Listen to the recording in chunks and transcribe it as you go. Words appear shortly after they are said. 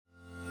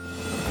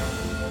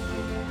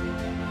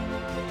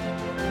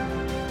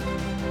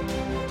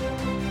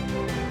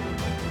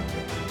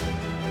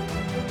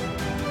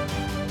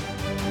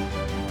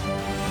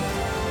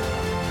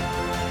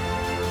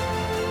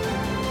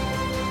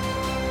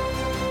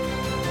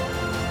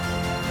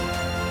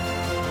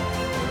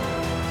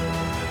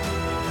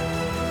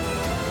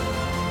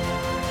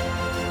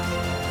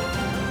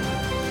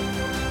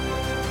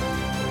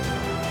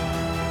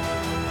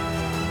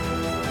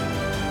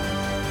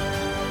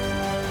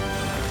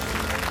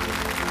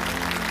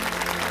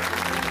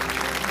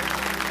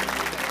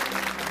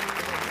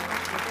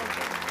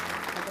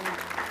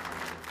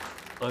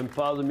I'm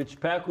Father Mitch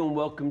and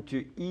welcome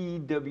to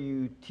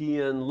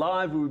EWTN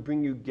Live, where we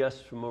bring you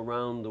guests from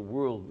around the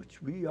world,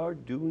 which we are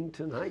doing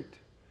tonight.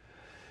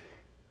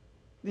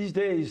 These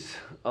days,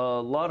 a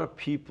lot of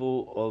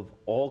people of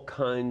all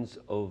kinds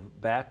of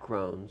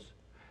backgrounds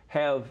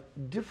have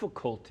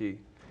difficulty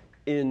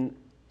in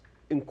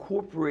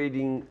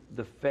incorporating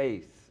the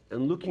faith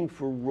and looking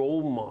for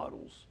role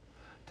models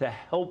to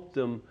help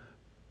them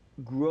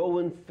grow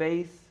in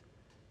faith,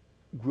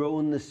 grow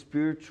in the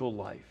spiritual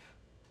life.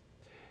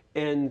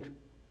 And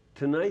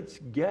tonight's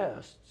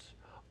guests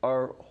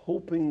are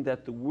hoping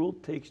that the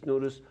world takes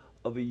notice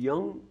of a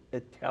young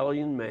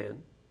Italian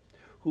man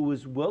who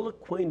is well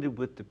acquainted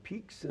with the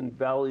peaks and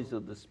valleys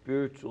of the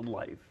spiritual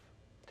life,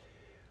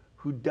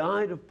 who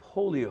died of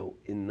polio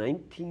in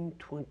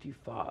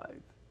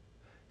 1925.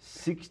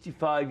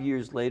 65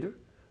 years later,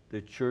 the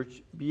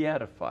church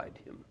beatified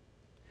him.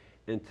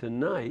 And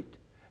tonight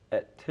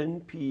at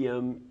 10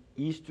 p.m.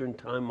 Eastern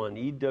Time on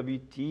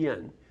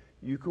EWTN,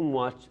 you can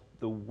watch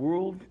the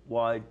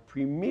worldwide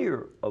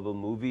premiere of a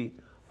movie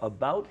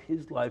about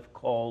his life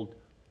called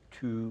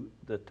To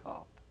the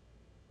Top.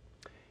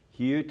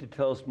 Here to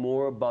tell us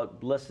more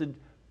about Blessed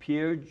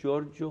Pier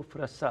Giorgio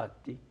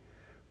Frassati,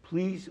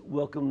 please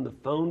welcome the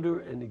founder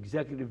and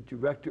executive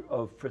director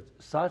of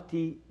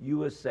Frassati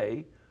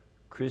USA,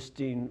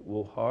 Christine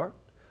Wohar,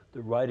 the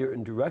writer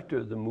and director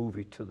of the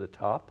movie To the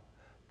Top,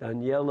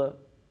 Daniela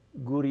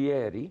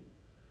Gurrieri,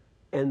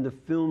 and the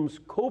film's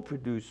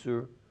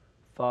co-producer,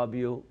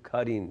 Fabio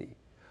Carini.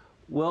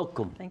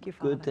 Welcome. Thank you,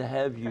 Father. Good to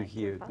have you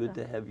here. Good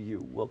to have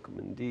you. Welcome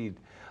indeed.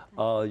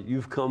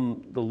 You've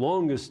come the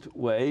longest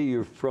way.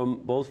 You're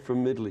both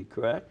from Italy,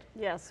 correct?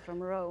 Yes, from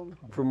Rome.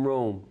 From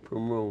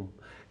Rome.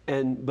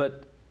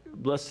 But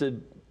Blessed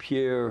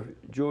Pier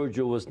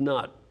Giorgio was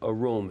not a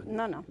Roman.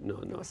 No.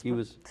 He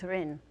was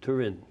Turin.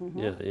 Turin. Mm-hmm.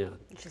 Yeah.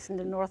 Which is in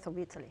the north of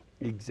Italy.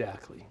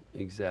 Exactly.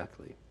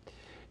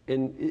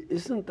 And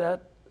isn't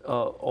that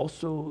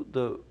also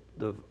the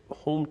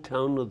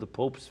hometown of the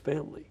Pope's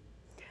family?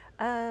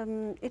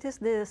 It is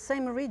the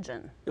same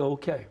region.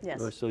 Okay.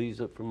 Yes. So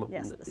he's from up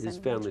yes, his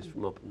family's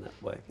from up in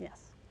that way.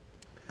 Yes.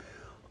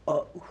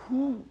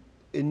 Who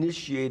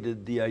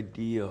initiated the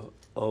idea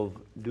of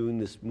doing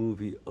this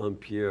movie on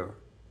Pier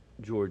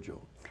Giorgio?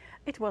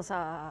 It was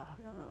a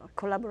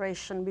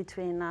collaboration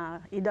between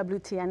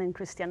EWTN and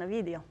Cristiana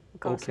Video,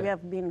 because we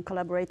have been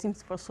collaborating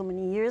for so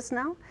many years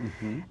now.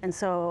 Mm-hmm. And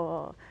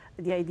so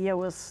the idea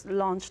was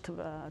launched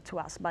to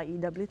us by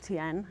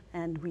EWTN,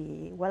 and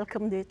we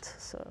welcomed it.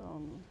 So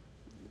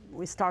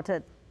we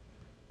started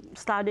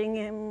studying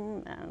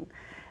him and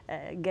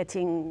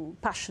getting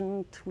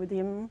passionate with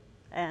him,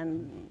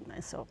 and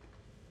so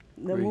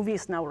the movie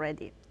is now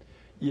ready.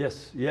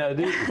 Yes, yeah, it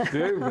is. It's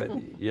very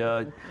ready.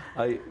 Yeah,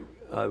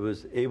 I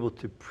was able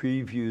to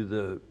preview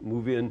the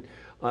movie, and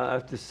I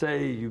have to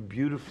say, you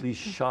beautifully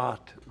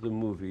shot the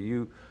movie.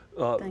 You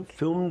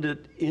filmed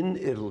it in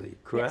Italy,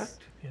 correct?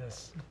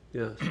 Yes.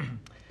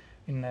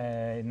 in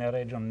a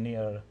region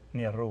near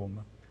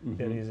Rome, mm-hmm.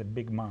 There is a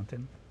big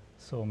mountain,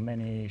 so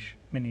many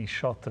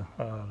shots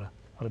are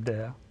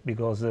there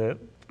because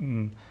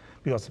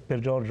Pier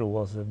Giorgio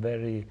was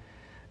very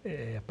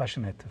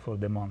passionate for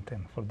the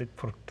mountain,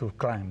 to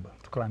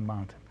climb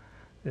mountain.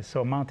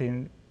 So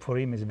mountain for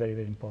him is very,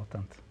 very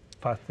important. In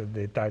fact,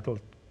 the title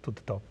To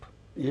the Top.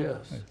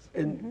 Yes.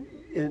 And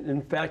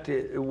in fact,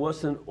 it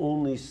wasn't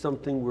only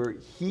something where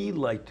he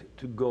liked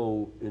to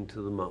go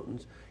into the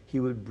mountains. He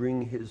would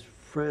bring his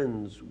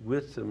friends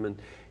with him, and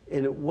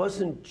it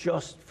wasn't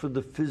just for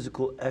the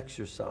physical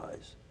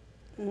exercise.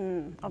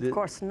 Of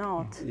course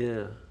not.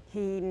 Yeah.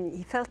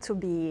 He felt to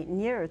be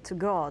nearer to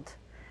God,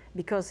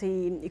 because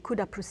he could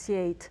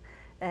appreciate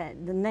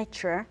the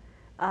nature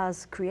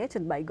as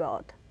created by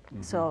God.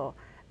 Mm-hmm. So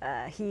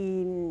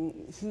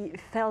he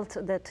felt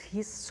that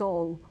his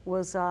soul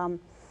was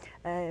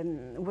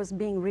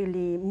being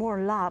really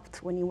more loved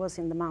when he was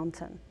in the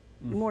mountain,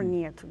 mm-hmm. more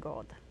near to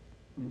God.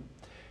 Mm-hmm.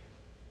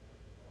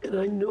 And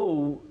I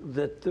know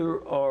that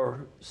there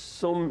are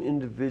some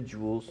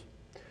individuals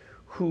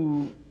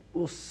who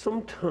will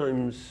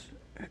sometimes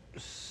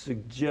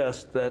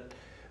suggest that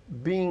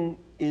being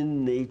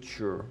in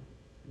nature,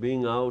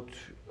 being out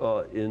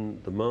in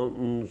the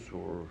mountains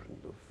or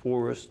the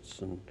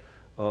forests and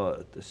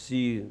at the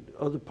sea,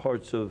 other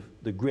parts of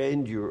the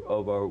grandeur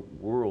of our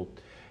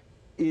world,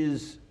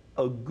 is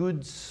a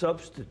good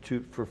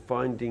substitute for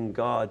finding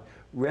God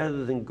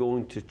rather than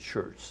going to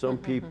church. Some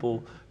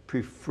people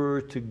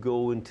prefer to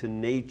go into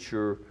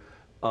nature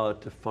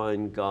to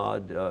find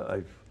God.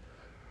 I've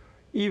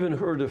even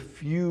heard a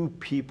few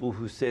people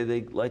who say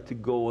they like to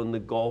go on the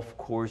golf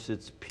course,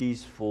 it's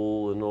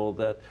peaceful and all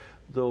that,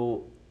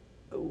 though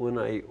when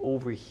I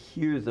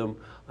overhear them,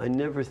 I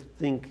never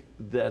think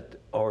that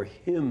our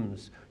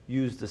hymns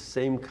use the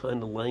same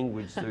kind of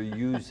language they're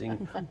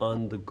using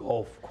on the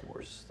golf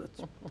course.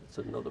 That's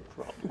another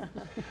problem.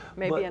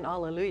 Maybe an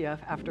Alleluia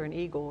after an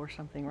eagle or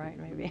something, right?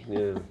 Maybe.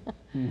 Yeah.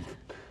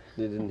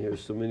 They didn't hear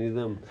so many of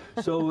them.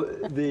 So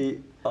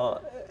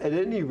at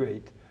any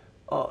rate,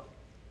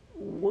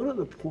 one of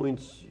the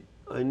points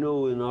I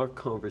know in our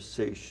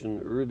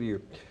conversation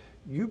earlier,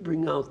 you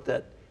bring out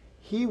that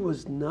he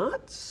was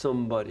not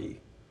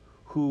somebody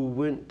who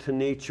went to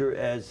nature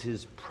as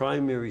his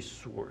primary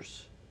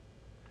source.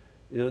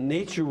 You know,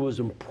 nature was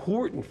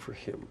important for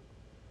him,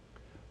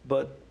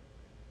 but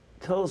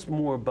tell us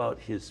more about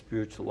his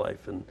spiritual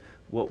life and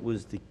what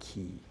was the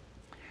key.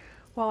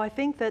 Well, I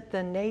think that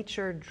the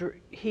nature,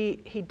 he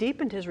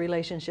deepened his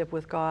relationship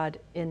with God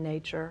in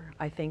nature,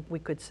 I think we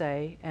could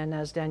say. And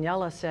as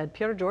Daniela said,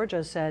 Pier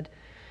Giorgio said,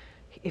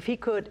 if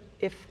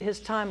his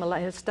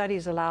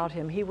studies allowed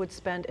him, he would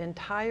spend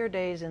entire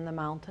days in the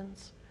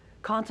mountains,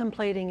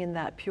 contemplating in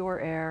that pure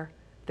air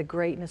the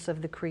greatness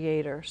of the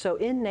Creator. So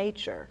in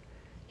nature,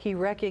 he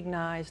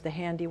recognized the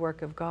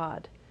handiwork of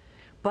God.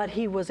 But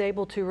he was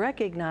able to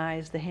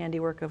recognize the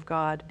handiwork of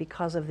God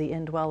because of the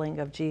indwelling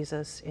of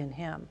Jesus in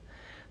him.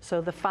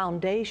 So the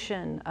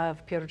foundation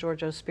of Pier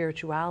Giorgio's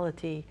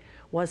spirituality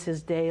was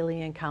his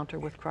daily encounter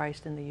with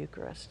Christ in the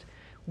Eucharist,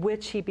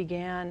 which he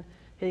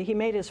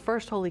made his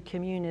first Holy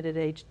Communion at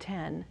age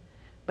 10,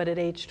 but at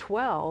age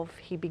 12,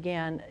 he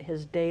began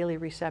his daily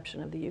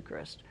reception of the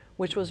Eucharist,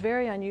 which was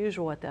very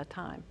unusual at that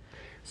time.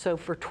 So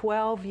for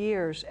 12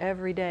 years,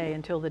 every day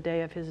until the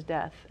day of his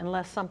death,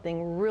 unless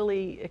something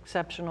really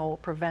exceptional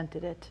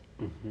prevented it,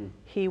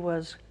 he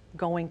was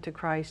going to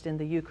Christ in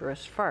the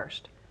Eucharist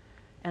first.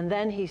 And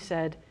then he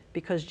said,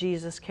 because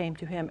Jesus came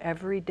to him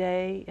every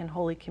day in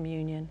Holy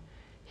Communion,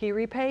 he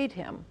repaid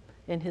him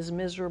in his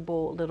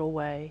miserable little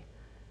way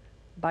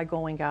by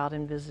going out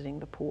and visiting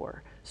the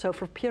poor. So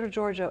for Pier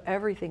Giorgio,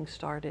 everything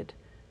started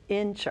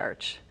in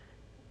church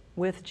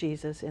with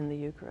Jesus in the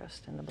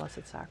Eucharist, in the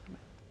Blessed Sacrament.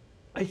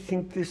 I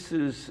think this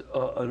is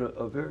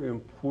a very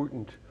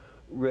important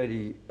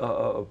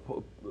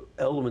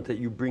element that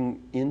you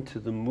bring into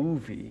the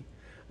movie.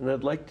 And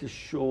I'd like to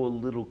show a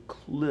little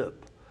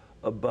clip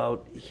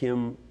about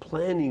him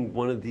planning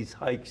one of these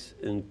hikes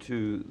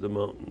into the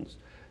mountains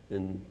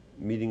and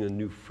meeting a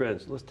new friend.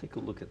 So let's take a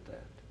look at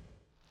that.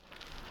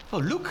 Oh,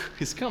 look,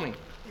 he's coming.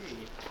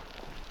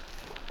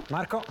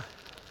 Marco,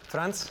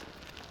 Franz,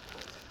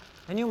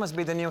 and you must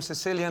be the new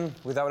Sicilian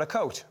without a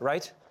coat,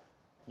 right?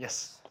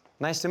 Yes.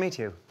 Nice to meet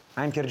you.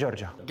 I'm Pier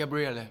Giorgio.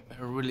 Gabriele,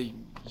 really,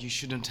 you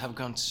shouldn't have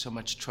gone to so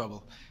much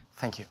trouble.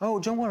 Thank you. Oh,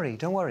 don't worry,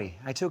 don't worry.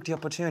 I took the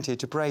opportunity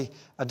to pray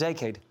a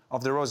decade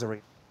of the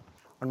Rosary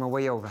on my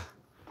way over.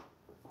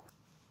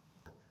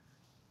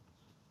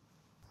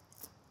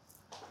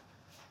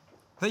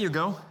 There you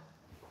go.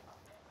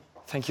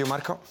 Thank you,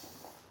 Marco.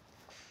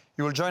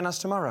 You will join us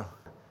tomorrow.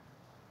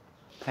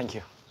 Thank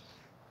you.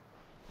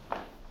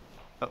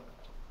 Oh,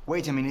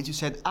 wait a minute, you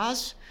said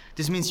us?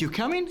 This means you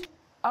coming?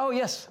 Oh,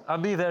 yes, I'll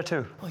be there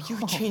too. Oh,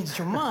 you changed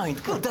your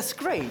mind. Good, that's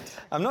great.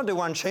 I'm not the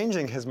one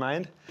changing his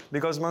mind,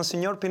 because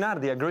Monsignor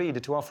Pinardi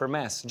agreed to offer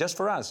Mass just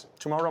for us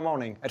tomorrow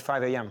morning at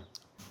 5 a.m.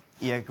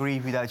 He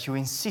agreed without you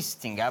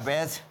insisting, I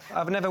bet.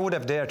 I've never would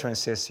have dared to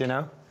insist, you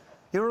know?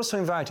 You're also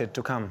invited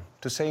to come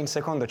to St.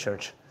 Secondo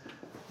Church,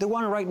 the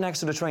one right next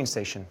to the train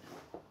station.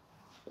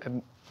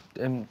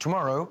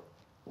 Tomorrow?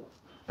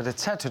 But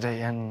it's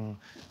Saturday, and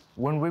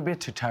won't we be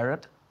too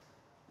tired?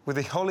 With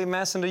the Holy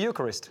Mass and the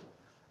Eucharist.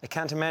 I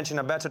can't imagine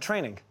a better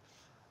training.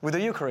 With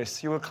the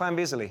Eucharist, you will climb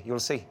easily, you'll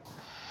see.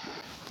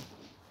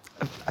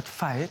 At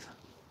 5?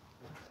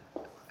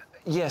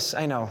 Yes,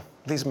 I know.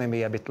 This may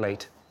be a bit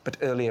late, but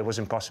earlier was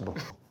impossible.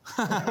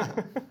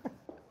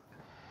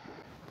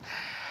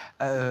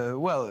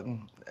 Well,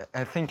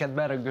 I think I'd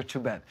better go to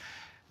bed.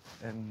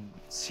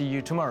 See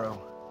you tomorrow.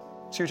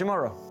 See you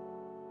tomorrow.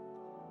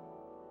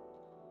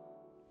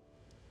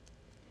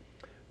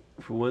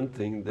 For one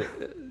thing,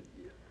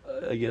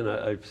 again,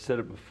 I've said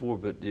it before,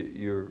 but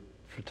your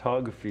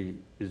photography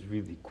is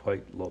really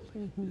quite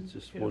lovely. It's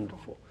just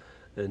wonderful,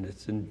 and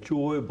it's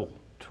enjoyable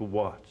to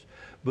watch.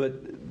 But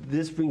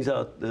this brings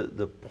out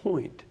the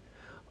point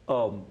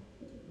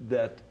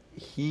that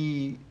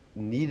he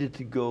needed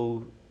to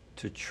go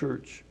to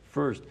church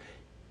first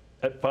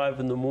at 5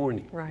 in the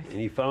morning. Right. And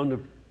he found a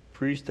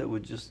priest that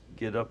would just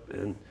get up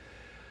and,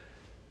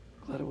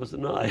 glad it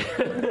wasn't I.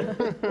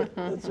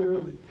 That's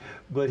early.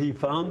 But he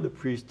found the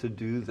priest to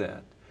do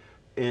that.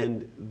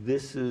 And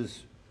this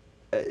is,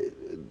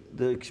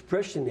 the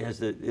expression has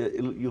that,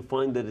 you'll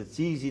find that it's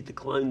easy to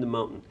climb the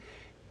mountain.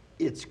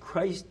 It's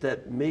Christ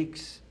that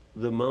makes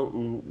the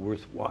mountain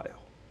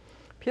worthwhile.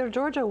 Pier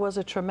Giorgio was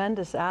a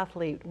tremendous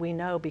athlete, we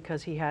know,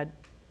 because he had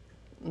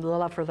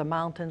love for the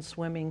mountains,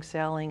 swimming,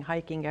 sailing,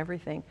 hiking,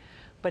 everything.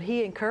 But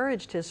he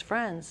encouraged his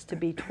friends to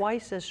be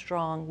twice as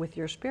strong with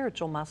your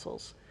spiritual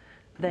muscles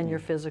than your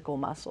physical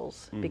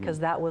muscles, because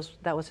that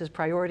was his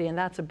priority. And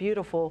that's a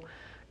beautiful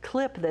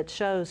clip that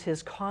shows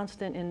his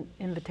constant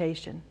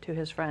invitation to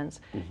his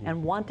friends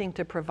and wanting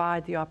to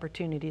provide the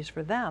opportunities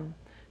for them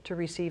to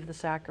receive the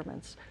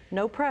sacraments.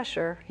 No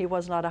pressure. He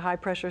was not a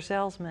high-pressure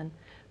salesman,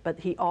 but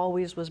he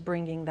always was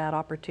bringing that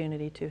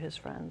opportunity to his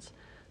friends.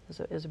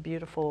 Is a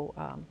beautiful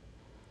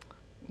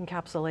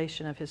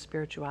encapsulation of his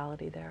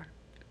spirituality there.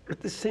 At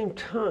the same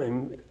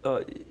time,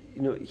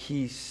 you know,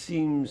 he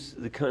seems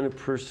the kind of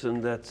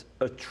person that's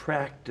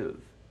attractive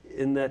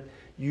in that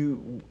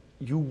you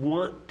you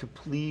want to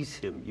please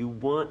him. You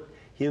want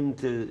him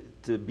to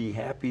be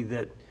happy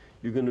that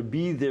you're going to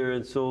be there,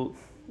 and so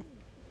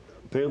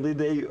apparently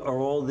they are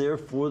all there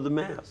for the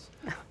Mass.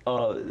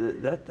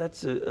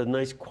 That's a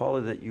nice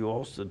quality that you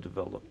also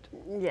developed.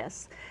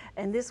 Yes,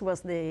 and this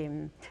was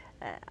the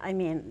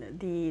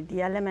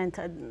element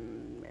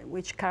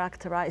which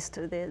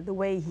characterized the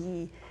way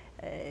he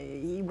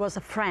was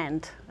a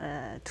friend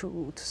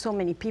to so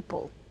many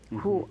people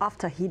who,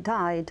 after he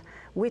died,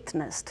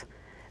 witnessed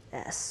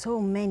so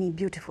many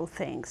beautiful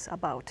things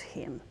about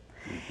him.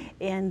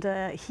 And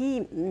he,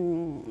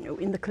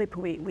 in the clip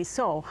we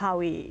saw how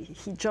he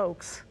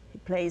jokes, he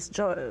plays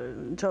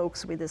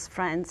jokes with his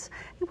friends.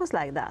 It was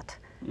like that.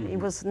 It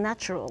was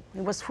natural.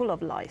 It was full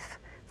of life,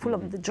 full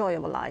of the joy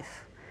of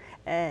life.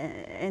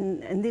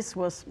 And this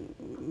was,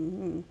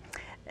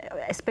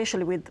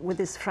 especially with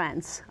his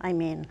friends, I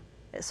mean.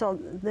 So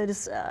there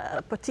is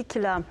a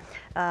particular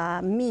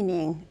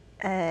meaning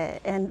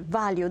and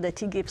value that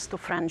he gives to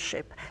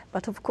friendship.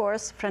 But of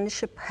course,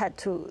 friendship had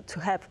to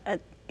have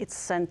at its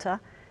center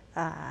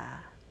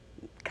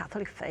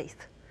Catholic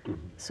faith.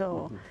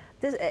 So,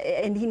 this,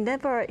 and he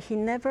never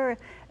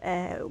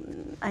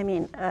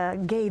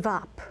gave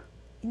up.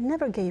 He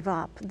never gave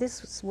up.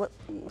 This was what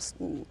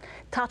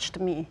touched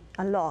me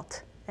a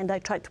lot, and I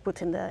tried to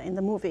put in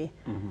the movie.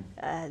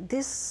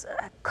 This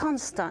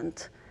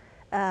constant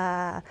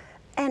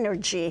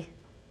energy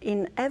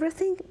in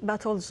everything,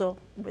 but also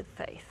with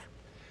faith.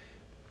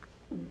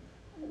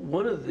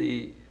 One of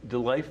the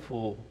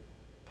delightful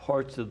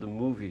parts of the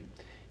movie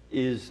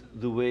is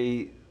the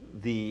way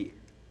the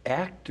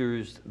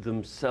actors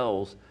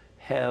themselves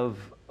have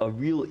a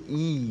real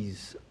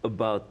ease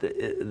about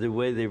the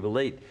way they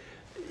relate.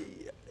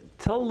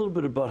 Tell a little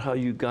bit about how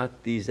you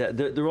got these.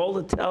 They're all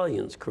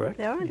Italians, correct?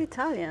 They're all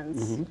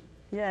Italians.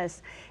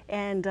 Yes,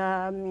 and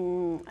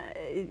the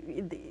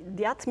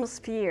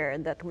atmosphere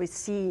that we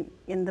see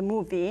in the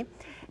movie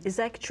is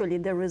actually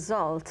the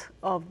result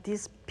of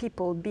these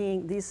people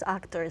these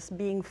actors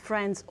being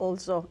friends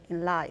also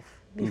in life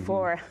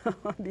before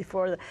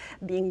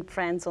being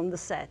friends on the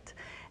set,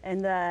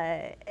 and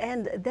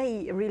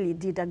they really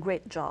did a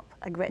great job,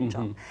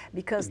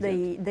 because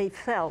they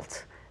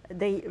felt,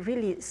 they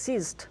really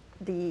seized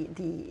the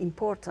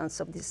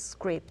importance of this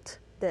script.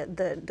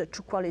 The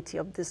true quality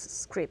of this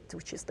script,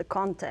 which is the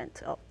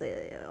content of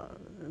the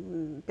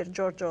Pier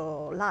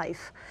Giorgio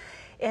life.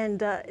 And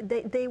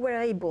they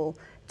were able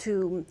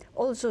to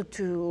also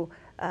to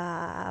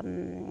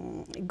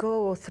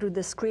go through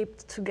the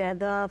script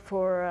together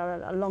for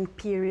a long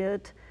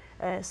period,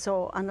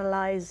 so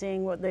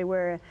analyzing what they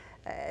were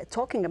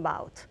talking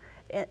about.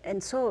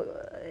 And so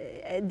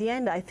at the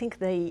end, I think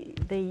they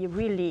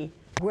really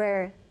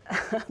were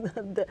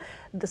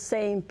the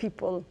same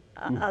people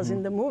as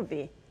in the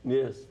movie.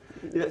 Yes.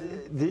 Yeah.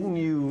 Didn't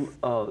you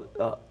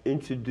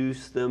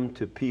introduce them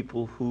to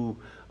people who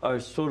are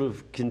sort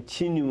of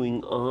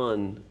continuing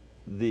on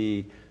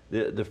the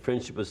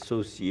friendship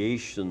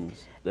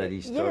associations that he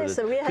started? Yes,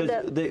 so we had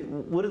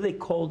what do they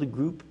call the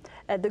group?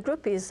 The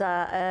group is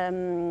the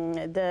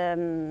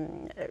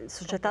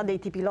Società dei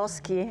Tipi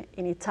Loschi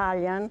in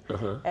Italian,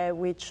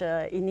 which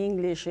in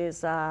English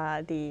is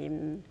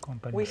the...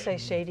 We say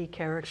shady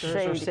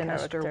characters or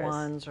sinister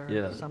ones or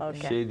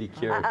something. Shady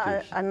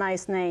characters. A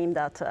nice name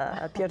that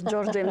Pier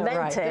Giorgio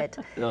invented,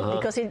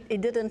 because he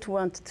didn't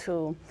want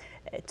to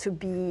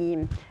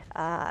be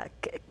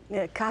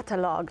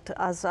catalogued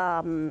as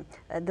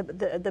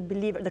the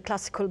believer, the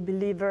classical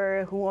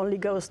believer who only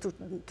goes to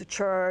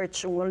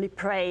church, who only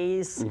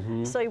prays.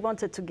 So he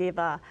wanted to give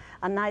a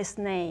nice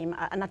name,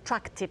 an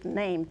attractive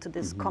name to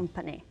this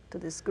company, to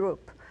this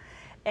group,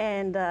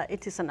 and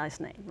it is a nice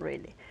name,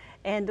 really.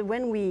 And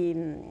when we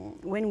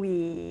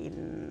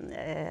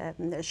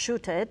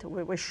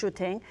were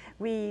shooting,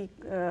 we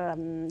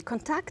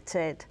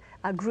contacted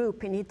a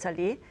group in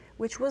Italy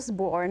which was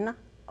born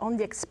on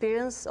the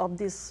experience of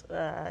this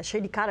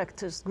shady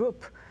characters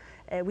group,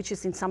 which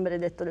is in San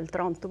Benedetto del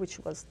Tronto, which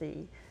was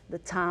the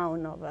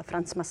town of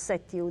Franz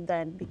Massetti, who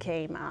then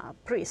became a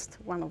priest,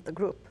 one of the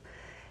group.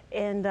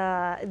 And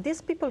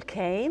these people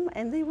came,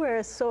 and they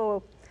were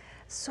so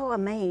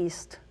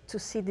amazed to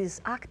see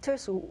these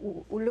actors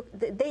who look.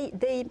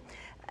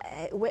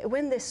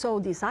 When they saw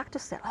these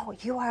actors, they said, "Oh,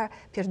 you are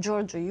Pier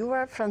Giorgio, you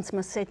are Franz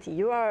Massetti,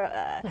 you are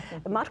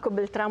Marco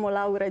Beltramo,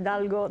 Laura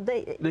Hidalgo."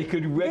 They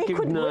could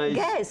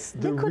recognize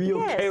the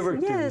real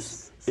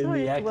characters in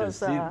the actors.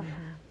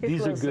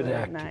 These are good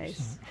actors.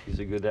 Nice. These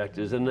are good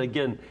actors. And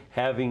again,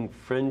 having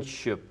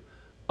friendship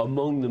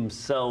among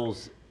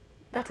themselves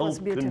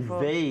helped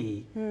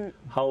convey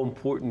how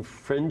important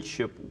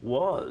friendship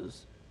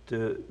was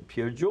to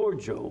Pier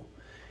Giorgio.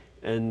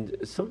 And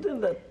something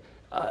that,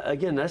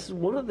 again, that's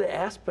one of the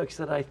aspects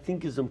that I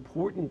think is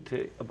important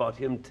about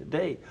him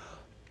today.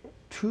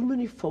 Too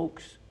many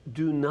folks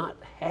do not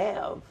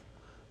have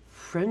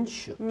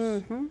friendships.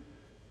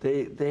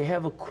 They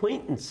have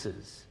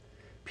acquaintances,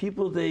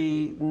 people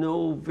they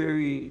know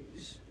very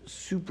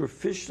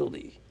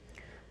superficially,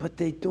 but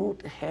they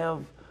don't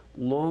have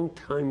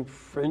long-time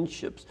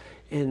friendships.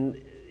 And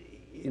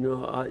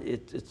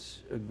it's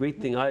a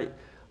great thing.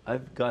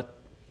 I've got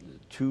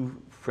 2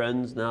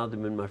 friends now.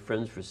 They've been my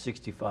friends for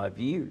 65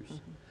 years.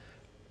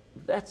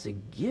 That's a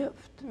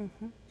gift,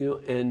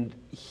 and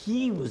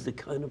he was the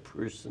kind of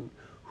person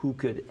who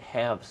could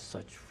have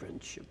such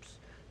friendships,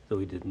 though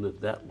he didn't live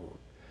that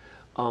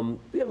long.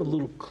 We have a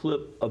little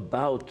clip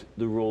about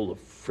the role of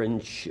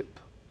friendship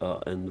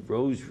and the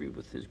rosary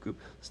with his group.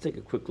 Let's take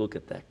a quick look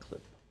at that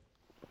clip.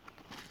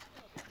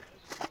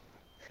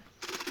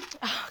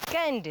 Oh,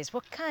 Candice,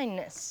 what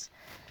kindness.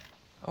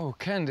 Oh,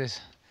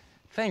 Candice,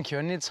 thank you.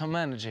 I need some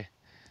energy.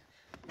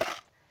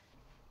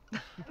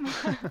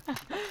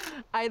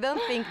 I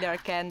don't think they're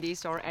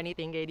candies or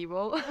anything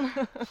edible.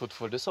 Food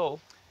for the soul.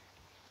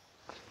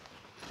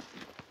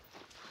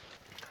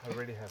 I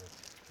already have it.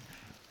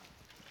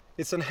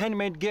 It's a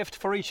handmade gift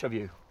for each of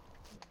you.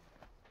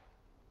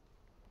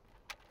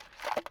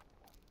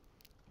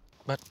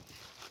 But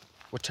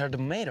what are they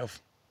made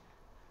of?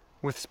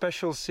 With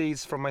special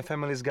seeds from my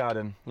family's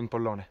garden in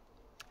Pollone.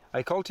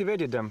 I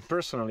cultivated them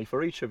personally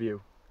for each of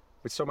you,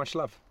 with so much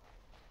love.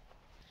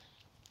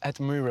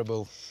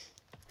 Admirable.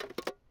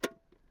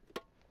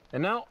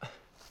 And now,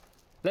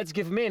 let's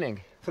give meaning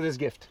to this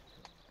gift.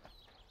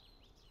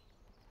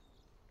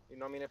 In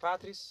nomine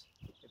Patris,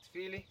 et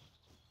Filii,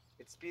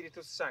 et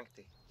Spiritus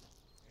Sancti.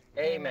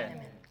 Amen.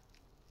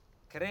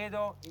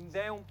 Credo in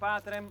Deum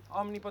Patrem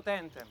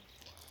omnipotentem,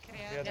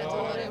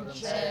 Creatorem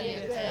Caeli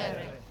et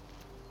Terrae,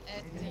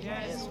 et in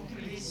Jesum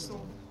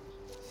Christum,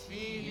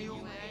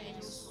 Filium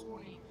eius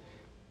uni.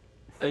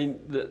 And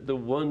the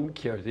one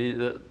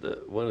character,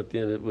 the one at the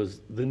end, it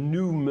was the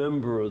new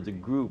member of the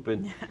group,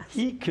 and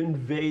he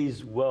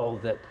conveys well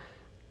that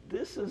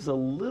this is a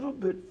little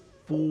bit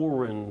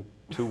foreign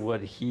to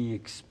what he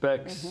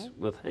expects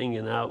with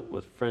hanging out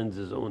with friends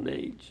his own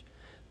age,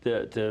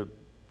 to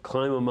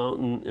climb a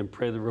mountain and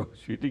pray the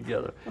rosary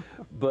together.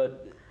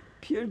 But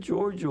Pier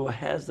Giorgio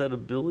has that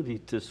ability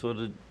to sort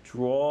of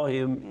draw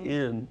him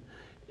in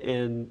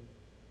and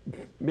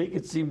make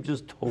it seem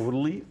just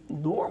totally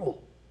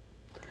normal.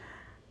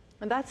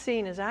 And that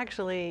scene is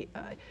actually,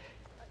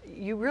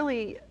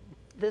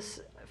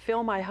 this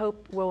film, I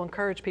hope, will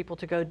encourage people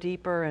to go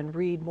deeper and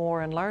read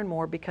more and learn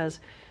more, because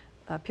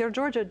Pier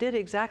Giorgio did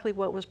exactly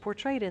what was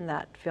portrayed in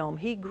that film.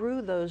 He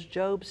grew those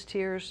Job's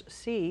Tears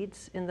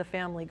seeds in the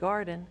family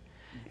garden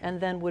and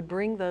then would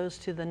bring those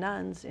to the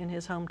nuns in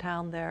his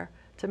hometown there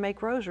to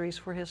make rosaries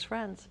for his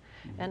friends.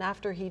 And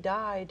after he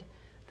died,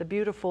 the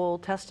beautiful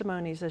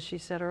testimonies, as she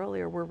said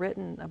earlier, were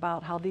written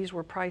about how these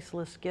were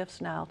priceless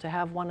gifts now, to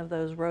have one of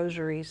those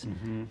rosaries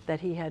that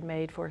he had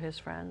made for his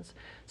friends.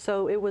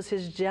 So it was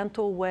his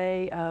gentle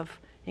way of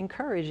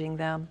encouraging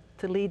them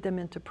to lead them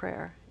into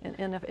prayer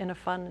in a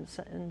fun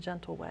and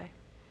gentle way.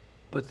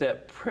 But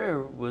that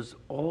prayer was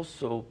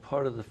also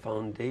part of the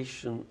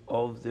foundation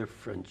of their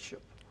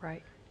friendship.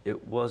 Right.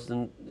 It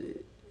wasn't,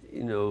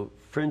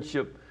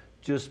 friendship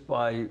just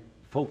by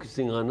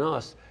focusing on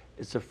us.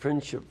 It's a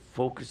friendship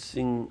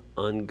focusing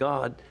on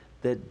God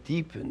that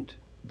deepened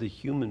the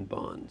human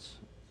bonds.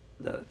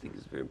 That I think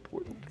is very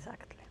important.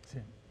 Exactly.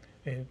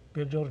 Sì.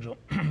 Pier Giorgio,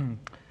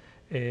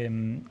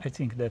 I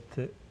think that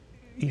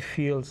he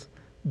feels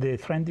the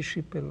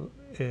friendship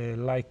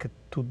like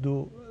to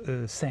do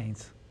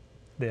saints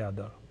the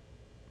other.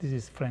 This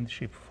is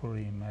friendship for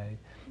him.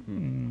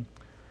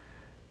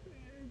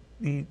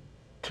 He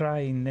try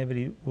in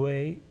every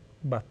way,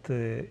 but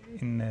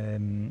in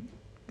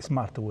a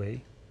smart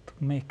way, to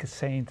make a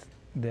saint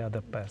the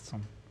other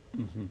person.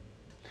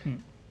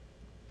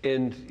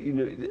 And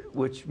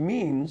which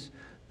means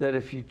that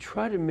if you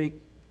try to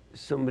make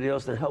somebody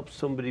else and help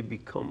somebody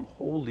become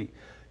holy,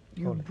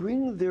 you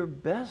bring their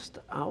best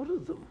out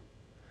of them.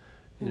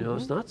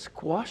 It's not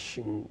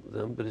squashing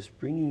them, but it's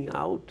bringing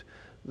out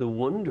the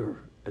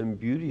wonder and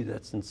beauty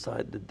that's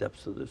inside the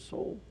depths of their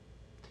soul.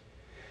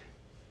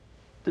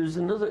 There's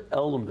another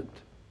element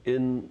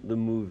in the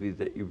movie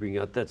that you bring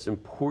out that's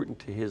important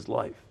to his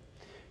life.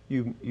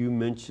 You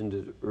mentioned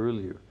it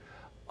earlier.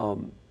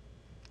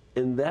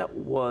 And that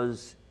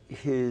was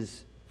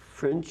his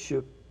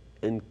friendship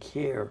and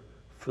care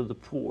for the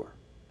poor.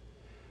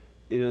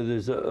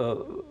 There's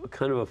a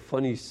kind of a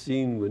funny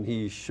scene when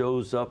he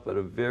shows up at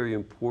a very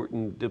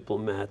important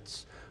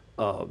diplomat's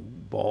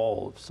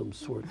ball of some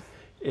sort,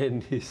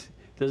 and he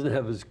doesn't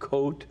have his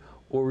coat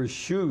or his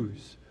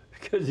shoes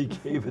because he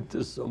gave it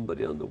to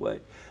somebody on the way.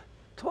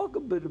 Talk a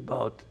bit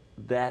about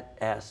that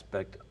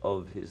aspect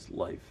of his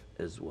life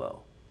as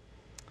well.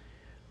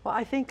 Well,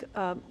 I think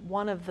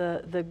one of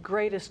the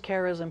greatest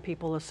charism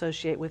people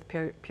associate with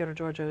Pier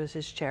Giorgio is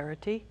his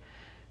charity,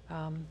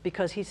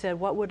 because he said,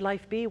 what would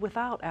life be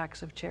without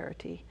acts of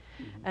charity?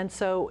 And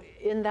so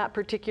in that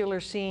particular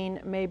scene,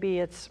 maybe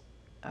it's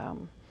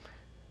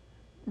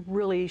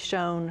really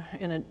shown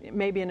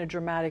maybe in a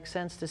dramatic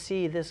sense to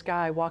see this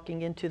guy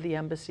walking into the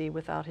embassy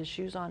without his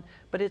shoes on.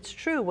 But it's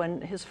true,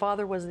 when his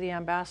father was the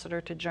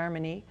ambassador to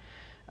Germany,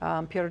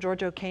 Pier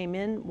Giorgio came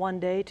in one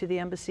day to the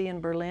embassy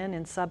in Berlin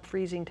in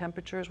sub-freezing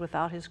temperatures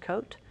without his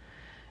coat.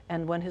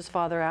 And when his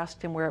father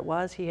asked him where it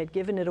was, he had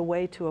given it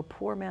away to a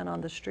poor man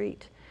on the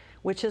street.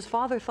 which his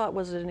father thought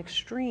was an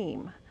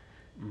extreme.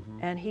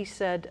 And he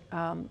said,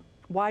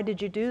 why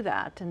did you do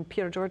that? And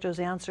Pier Giorgio's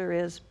answer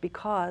is,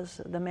 because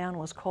the man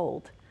was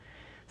cold.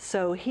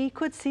 So he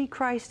could see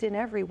Christ in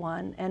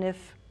everyone, and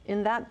if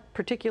in that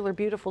particular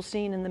beautiful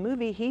scene in the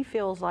movie, he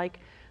feels like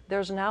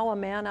there's now a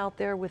man out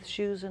there with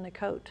shoes and a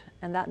coat,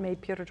 and that made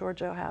Pier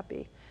Giorgio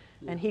happy.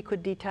 And he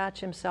could detach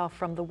himself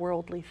from the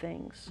worldly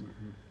things.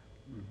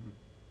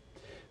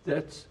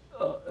 That's,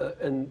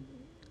 and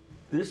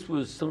this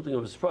was something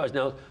of a surprise.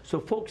 Now, so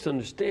folks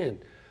understand,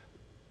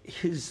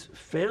 his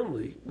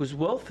family was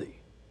wealthy.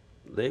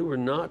 They were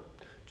not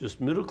just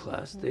middle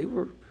class, they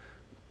were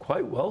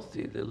quite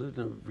wealthy. They lived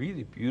in a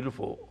really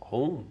beautiful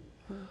home.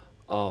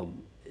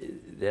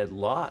 They had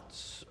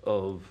lots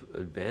of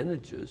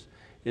advantages.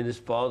 And his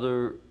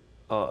father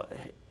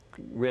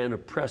ran a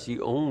press. He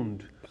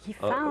owned. He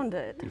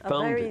founded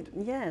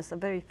a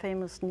very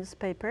famous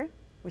newspaper,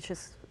 which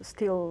is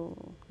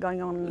still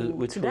going on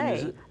which today. one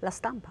is it? La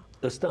Stampa.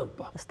 La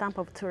Stampa. La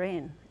Stampa of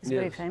Turin. It's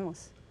very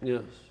famous.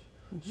 Yes.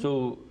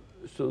 So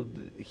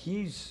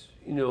he's,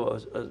 you know,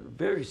 a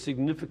very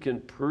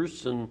significant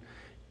person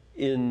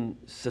in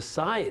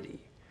society,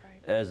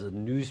 as a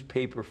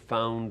newspaper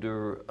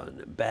founder, an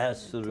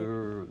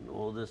ambassador, and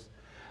all this.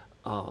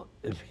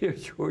 And Pier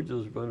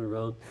Giorgio's running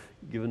around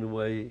giving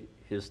away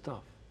his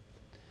stuff.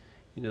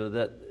 You know,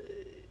 that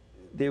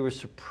they were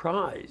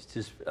surprised.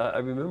 I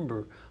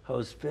remember how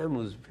his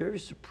family was very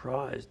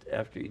surprised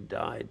after he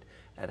died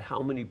at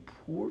how many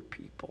poor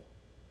people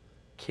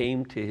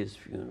came to his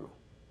funeral.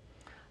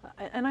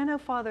 And I know,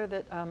 Father,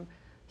 that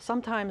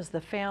sometimes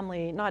the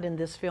family, not in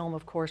this film,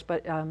 of course,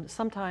 but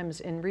sometimes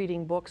in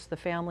reading books, the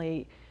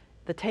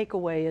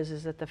takeaway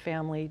is that the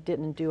family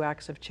didn't do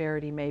acts of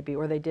charity, maybe,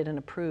 or they didn't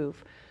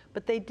approve.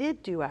 But they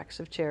did do acts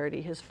of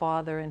charity, his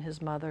father and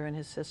his mother and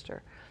his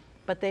sister.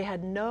 But they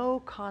had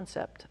no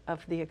concept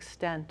of the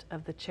extent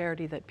of the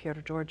charity that Pier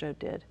Giorgio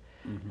did.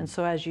 And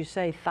so, as you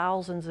say,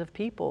 thousands of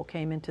people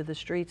came into the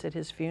streets at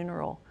his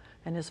funeral,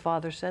 and his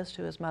father says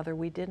to his mother,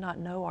 "We did not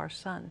know our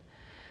son."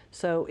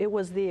 So it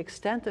was the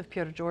extent of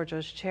Pier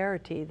Giorgio's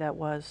charity that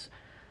was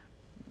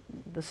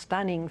the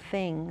stunning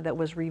thing that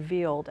was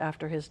revealed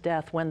after his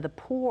death, when the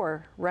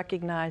poor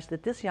recognized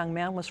that this young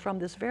man was from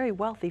this very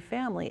wealthy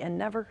family and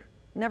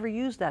never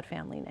used that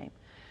family name.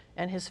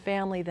 And his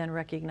family then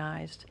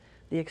recognized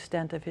the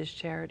extent of his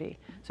charity.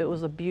 So it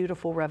was a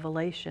beautiful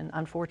revelation,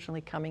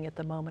 unfortunately coming at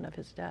the moment of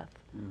his death.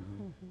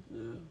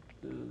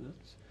 Yeah,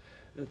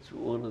 that's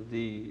one of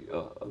the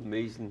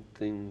amazing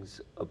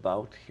things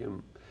about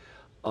him.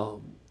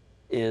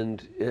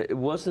 And it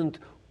wasn't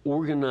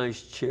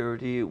organized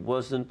charity, it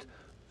wasn't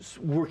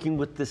working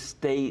with the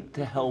state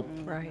to help,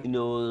 you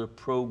know, in a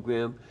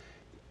program.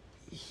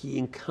 He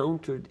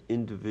encountered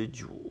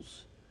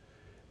individuals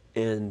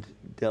and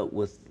dealt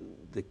with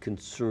the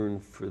concern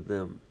for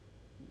them.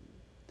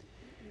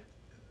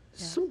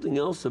 Something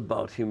else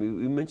about him,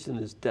 you mentioned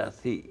his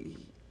death.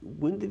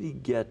 When did he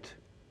get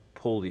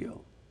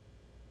polio?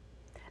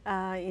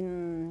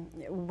 In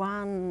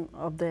one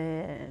of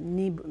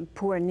the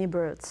poor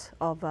neighborhoods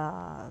of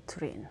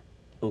Turin.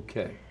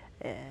 Okay.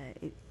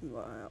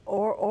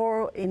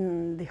 Or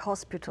in the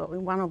hospital,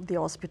 in one of the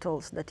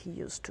hospitals that he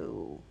used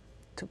to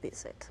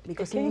visit,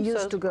 because he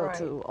used to go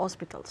to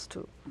hospitals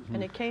too.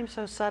 And it came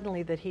so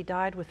suddenly that he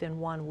died within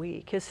 1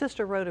 week. His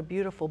sister wrote a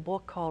beautiful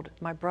book called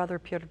My Brother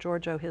Pier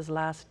Giorgio, His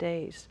Last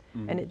Days,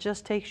 and it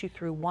just takes you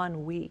through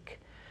 1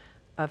 week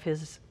of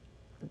his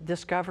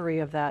discovery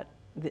of that.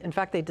 In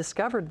fact, they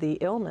discovered the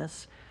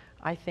illness,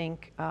 I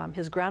think,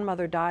 his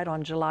grandmother died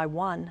on July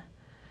 1,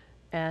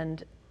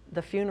 and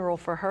the funeral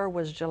for her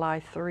was July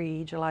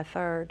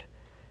 3rd,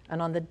 and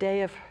on the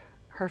day of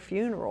her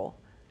funeral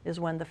is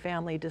when the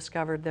family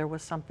discovered there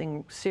was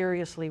something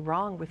seriously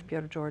wrong with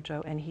Pier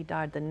Giorgio, and he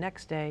died the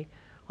next day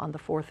on the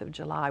 4th of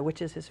July,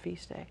 which is his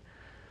feast day.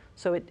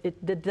 So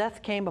the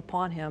death came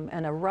upon him,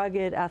 and a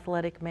rugged,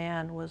 athletic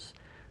man was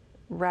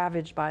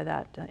ravaged by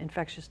that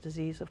infectious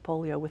disease of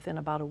polio within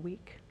about a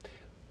week.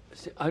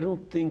 See, I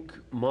don't think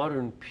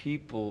modern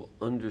people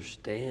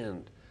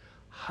understand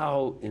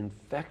how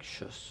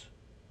infectious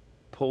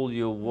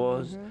polio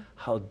was,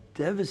 how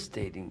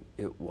devastating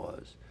it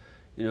was.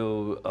 You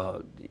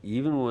know,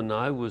 even when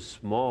I was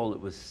small, it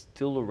was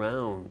still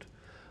around.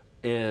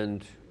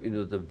 And, you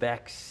know, the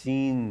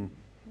vaccine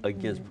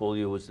against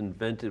polio was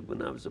invented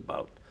when I was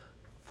about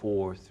 3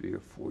 or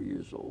 4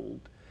 years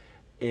old.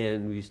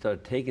 And we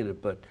started taking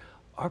it, but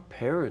our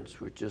parents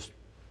were just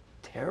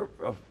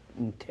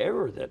in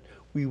terror that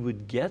we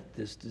would get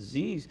this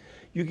disease.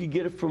 You could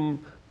get it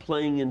from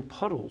playing in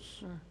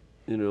puddles,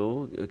 you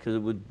know, because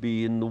it would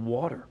be in the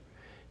water.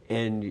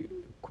 And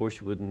of course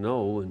you wouldn't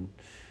know, and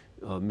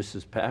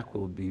Mrs.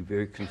 Packwell would be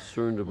very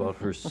concerned about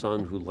her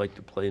son who liked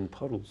to play in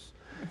puddles,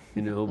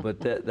 you know,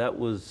 but that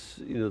was,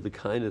 you know, the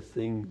kind of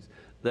things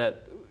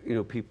that, you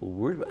know, people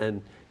were,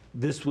 and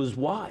this was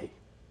why,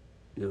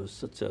 you know,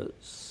 such a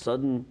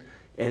sudden,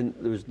 and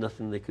there was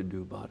nothing they could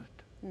do about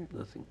it,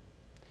 nothing.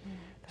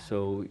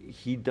 So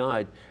he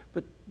died,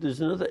 but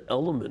there's another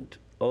element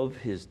of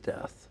his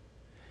death.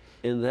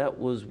 and that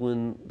was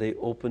when they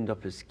opened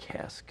up his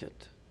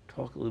casket.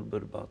 Talk a little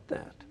bit about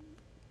that.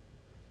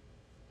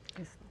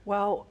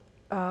 Well,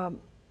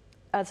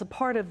 as a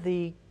part of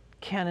the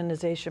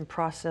canonization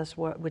process,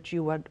 which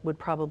you would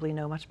probably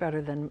know much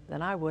better than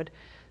I would,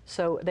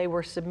 so they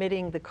were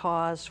submitting the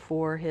cause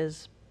for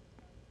his,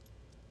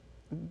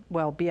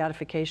 well,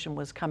 beatification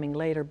was coming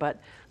later,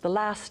 but the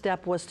last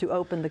step was to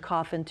open the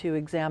coffin to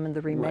examine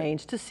the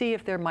remains, to see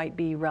if there might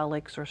be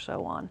relics or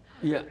so on.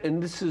 Yeah,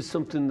 and this is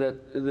something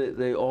that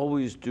they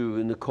always do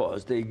in the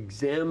cause. They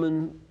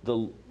examine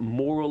the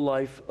moral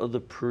life of the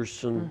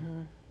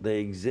person. They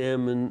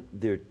examine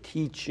their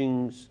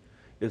teachings,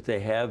 if they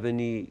have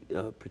any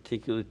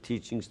particular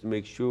teachings, to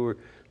make sure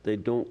they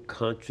don't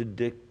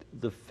contradict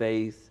the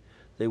faith.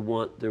 They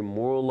want their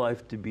moral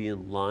life to be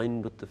in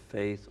line with the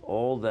faith,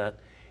 all that.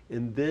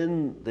 And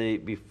then they,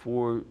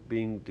 before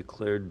being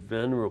declared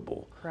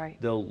venerable,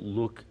 they'll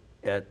look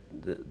at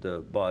the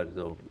body,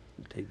 they'll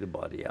take the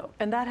body out.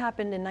 And that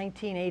happened in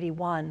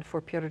 1981 for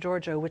Pier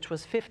Giorgio, which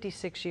was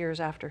 56 years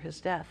after his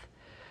death.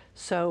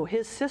 So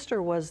his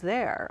sister was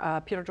there.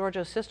 Pier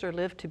Giorgio's sister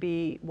lived to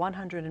be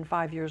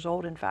 105 years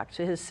old, in fact.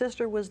 So his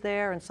sister was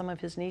there and some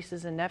of his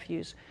nieces and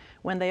nephews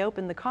when they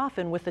opened the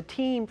coffin with a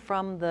team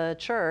from the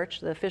church,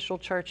 the official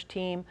church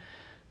team,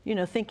 you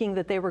know, thinking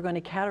that they were going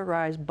to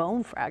categorize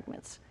bone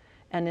fragments.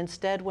 And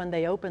instead, when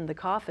they opened the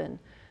coffin,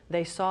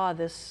 they saw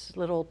this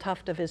little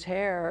tuft of his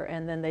hair,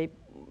 and then they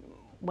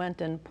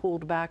went and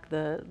pulled back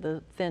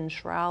the thin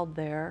shroud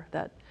there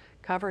that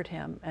covered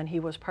him, and he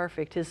was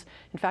perfect. In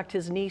fact,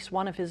 his niece,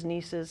 one of his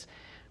nieces,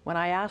 when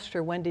I asked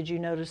her, when did you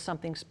notice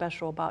something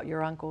special about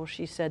your uncle?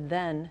 She said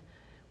then,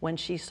 when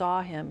she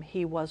saw him,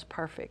 he was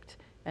perfect.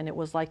 And it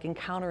was like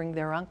encountering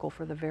their uncle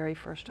for the very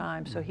first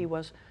time. So he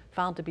was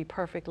found to be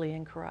perfectly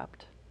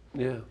incorrupt.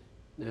 Yeah,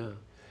 yeah.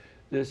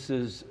 This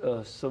is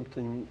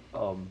something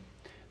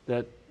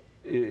that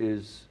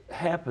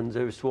happens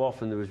every so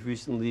often. There was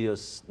recently a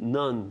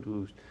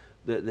nun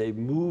that they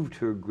moved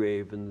her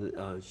grave,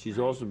 and she's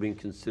also being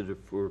considered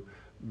for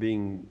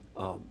being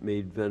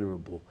made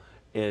venerable.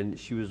 And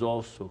she was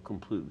also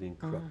completely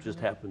incorrupt. Just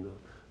happened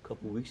a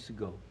couple of weeks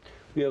ago.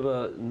 We have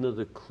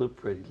another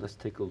clip ready. Let's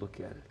take a look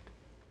at it.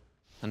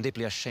 I'm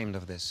deeply ashamed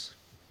of this,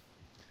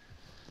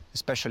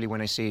 especially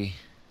when I see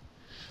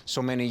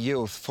so many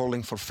youth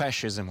falling for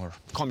fascism or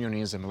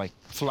communism like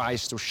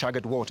flies to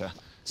shugged water,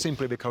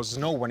 simply because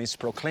no one is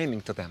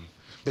proclaiming to them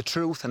the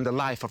truth and the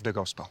life of the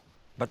gospel.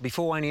 But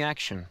before any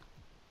action,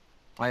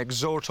 I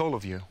exhort all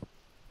of you,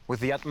 with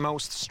the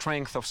utmost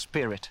strength of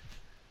spirit,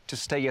 to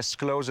stay as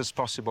close as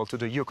possible to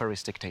the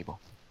Eucharistic table.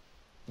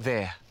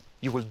 There,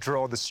 you will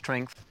draw the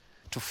strength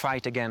to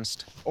fight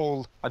against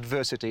all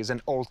adversities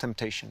and all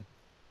temptation.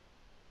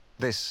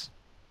 This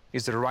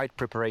is the right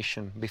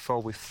preparation before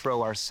we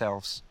throw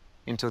ourselves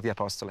into the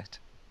apostolate.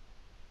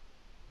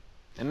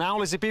 And now,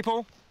 lazy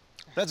people,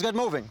 let's get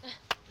moving.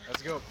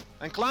 Let's go.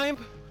 And climb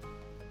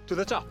to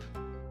the top.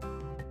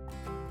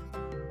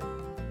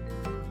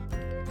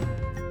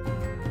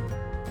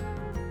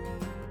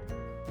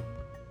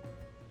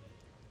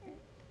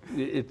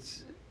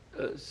 It's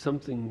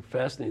something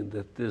fascinating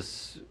that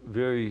this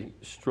very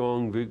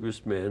strong,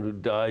 vigorous man who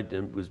died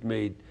and was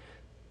made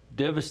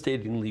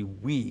devastatingly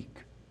weak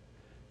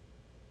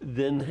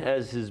then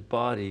has his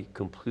body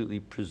completely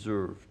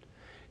preserved.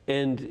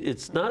 And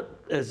it's not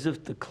as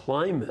if the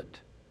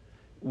climate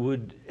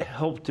would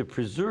help to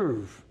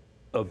preserve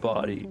a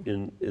body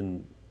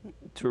in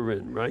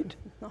Turin, right?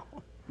 No.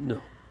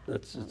 No,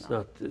 it's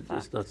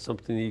not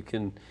something you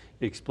can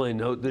explain.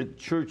 Now, the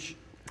church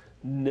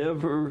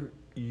never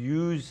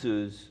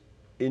uses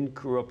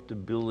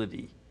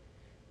incorruptibility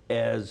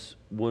as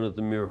one of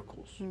the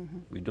miracles.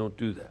 We don't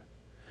do that.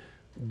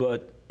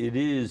 But it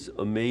is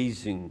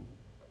amazing,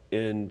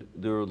 and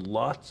there are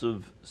lots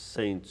of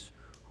saints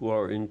who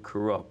are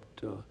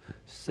incorrupt.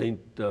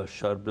 Saint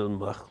Charbel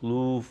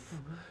Makhlouf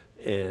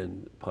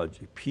and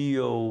Padre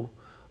Pio.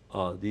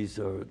 These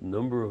are a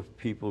number of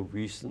people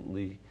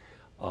recently,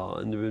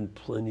 and there have been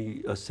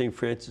plenty. Saint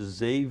Francis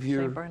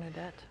Xavier, Saint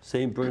Bernadette,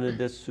 Saint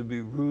Bernadette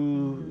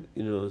Soubirous,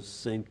 you know,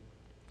 Saint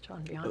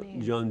John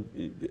Vianney.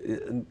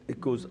 and it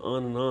goes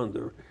on and on.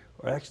 There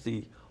are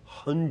actually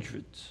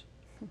hundreds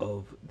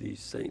of these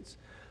saints.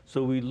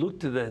 So we look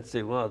to that and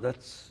say, wow,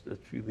 that's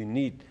really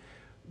neat,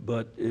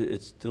 but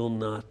it's still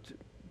not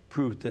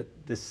proof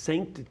that the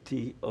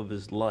sanctity of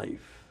his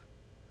life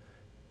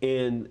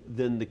and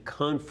then the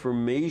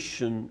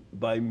confirmation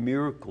by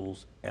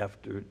miracles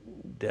after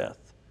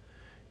death,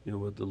 you know,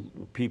 where the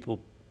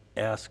people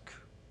ask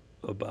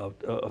about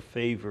a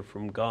favor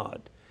from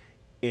God,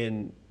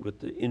 and with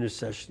the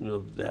intercession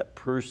of that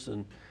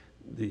person,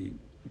 the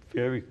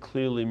very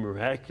clearly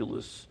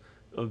miraculous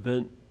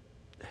event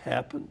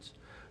happens.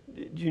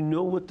 Do you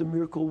know what the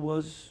miracle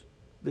was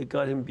that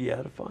got him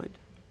beatified?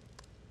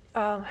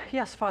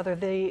 Yes, Father.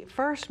 The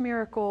first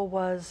miracle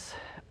was,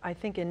 I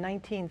think, in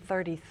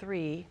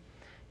 1933.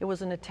 It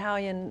was an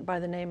Italian by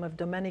the name of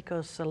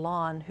Domenico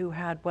Salon who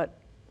had what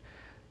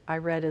I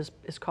read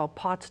is called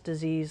Pott's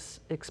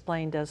disease,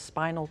 explained as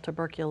spinal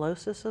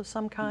tuberculosis of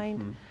some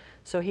kind.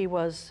 So he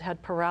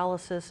had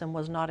paralysis and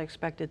was not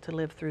expected to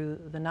live through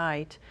the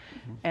night.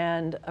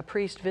 And a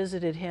priest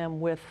visited him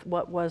with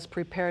what was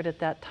prepared at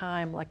that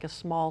time like a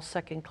small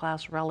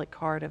second-class relic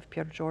card of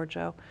Pier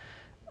Giorgio,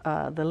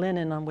 the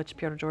linen on which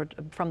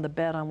from the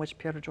bed on which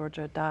Pier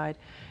Giorgio died.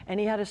 And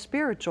he had a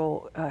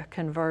spiritual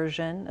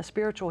conversion, a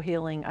spiritual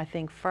healing, I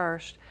think,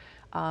 first.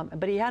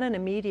 But he had an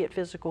immediate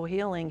physical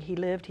healing.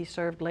 He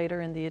served later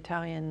in the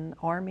Italian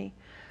army.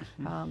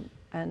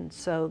 And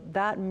so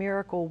that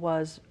miracle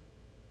was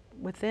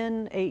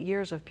within 8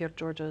 years of Pier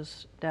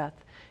Giorgio's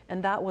death.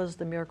 And that was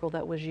the miracle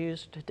that was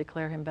used to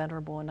declare him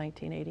venerable in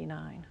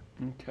 1989.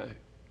 Okay,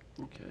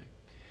 okay.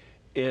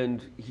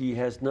 And he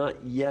has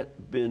not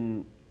yet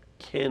been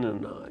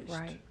canonized.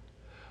 Right.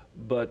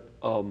 But,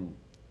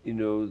 you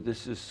know,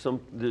 this is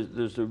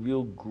there's a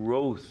real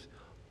growth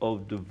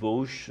of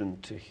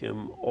devotion to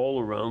him all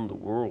around the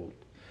world.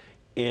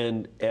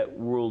 And at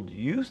World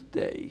Youth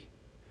Day,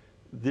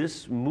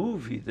 this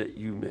movie that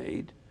you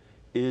made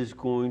is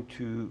going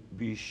to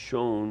be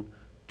shown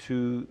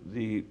to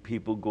the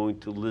people going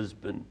to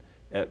Lisbon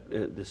at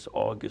this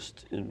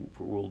August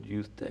for World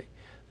Youth Day.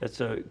 That's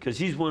because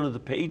he's one of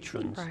the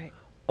patrons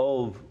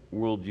of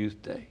World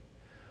Youth Day.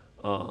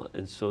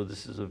 And so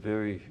this is a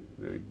very,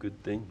 very good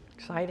thing.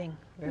 Exciting,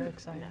 very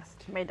exciting. Yes,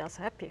 it made us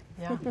happy.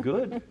 Yeah.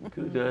 Good,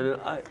 good.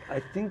 And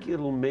I think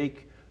it'll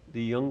make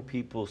the young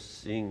people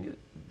seeing it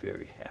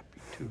very happy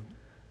too,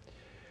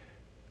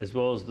 as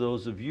well as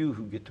those of you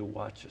who get to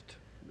watch it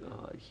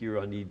here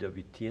on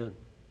EWTN.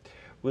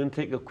 We're going to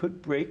take a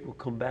quick break. We'll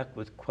come back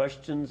with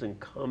questions and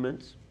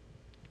comments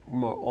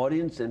from our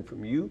audience and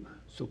from you,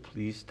 so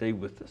please stay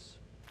with us.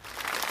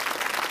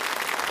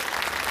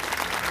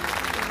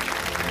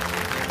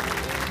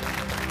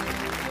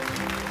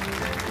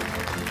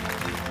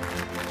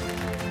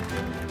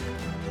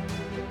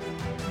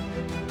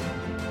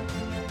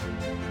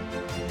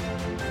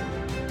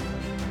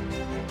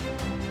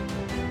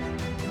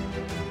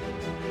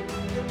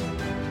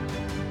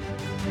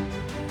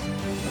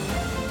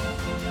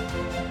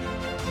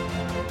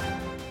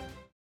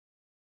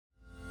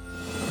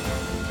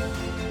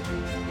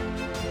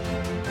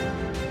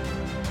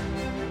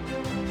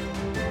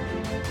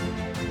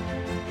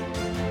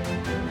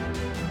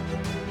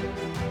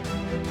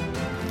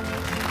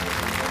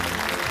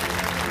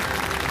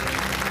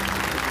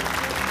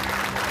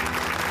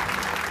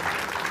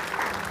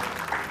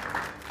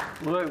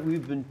 Right,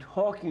 we've been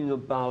talking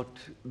about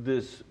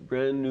this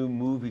brand new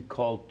movie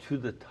called To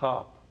the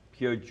Top,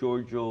 Pier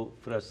Giorgio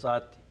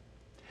Frassati.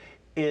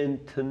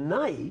 And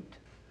tonight,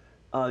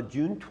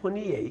 June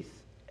 28th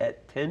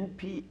at 10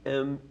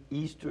 p.m.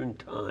 Eastern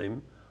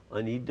Time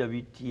on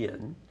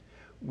EWTN,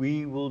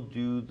 we will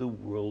do the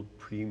world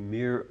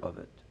premiere of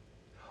it.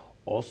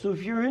 Also,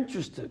 if you're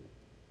interested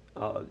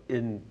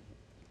in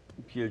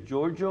Pier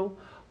Giorgio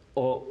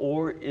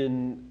or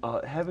in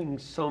having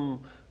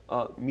some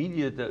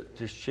media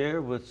to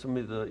share with some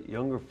of the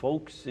younger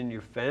folks in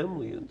your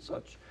family and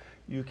such,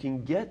 you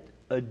can get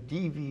a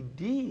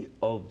DVD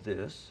of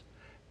this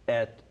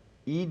at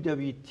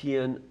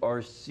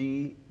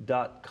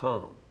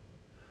EWTNRC.com.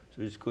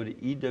 So just go to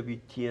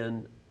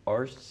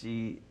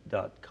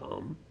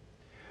EWTNRC.com,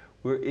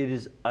 where it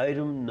is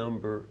item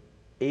number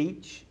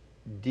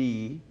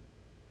HDPGF.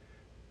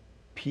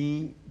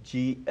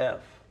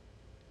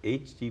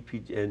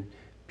 HDPG and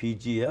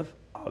PGF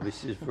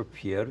obviously is for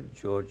Pier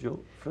Giorgio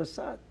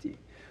Frassati.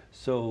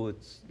 So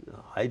it's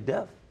high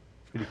def,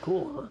 pretty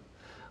cool,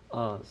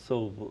 huh?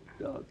 So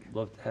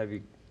love to have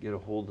you get a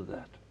hold of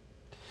that.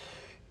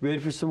 Ready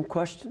for some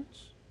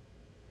questions?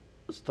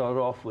 Let's start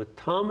off with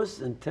Thomas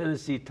in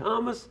Tennessee.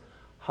 Thomas,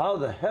 how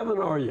the heaven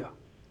are you?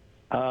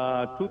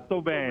 Tutto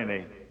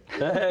bene.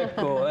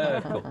 Ecco,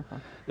 ecco.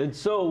 And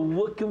so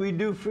what can we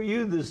do for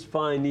you this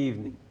fine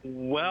evening?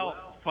 Well,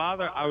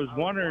 Father, I was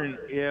wondering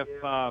if,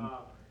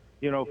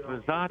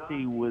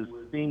 Frassati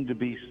seemed to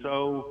be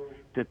so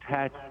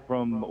detached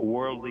from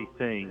worldly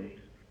things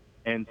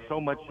and so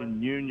much in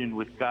union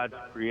with God's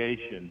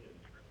creation.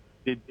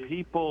 Did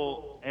he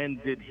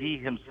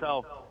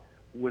himself,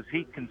 was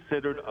he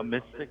considered a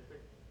mystic?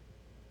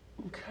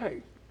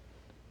 Okay.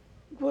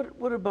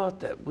 What about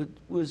that?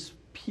 Was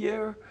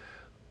Pier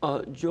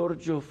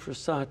Giorgio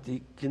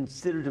Frassati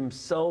considered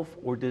himself,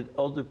 or did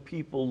other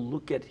people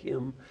look at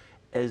him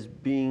as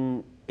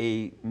being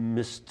a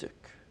mystic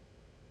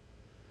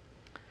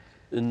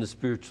in the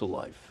spiritual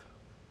life?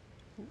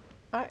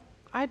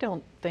 I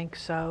don't think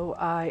so.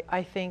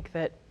 I think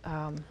that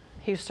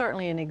he's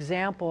certainly an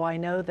example. I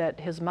know that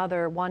his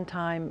mother one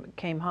time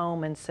came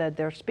home and said,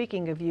 "They're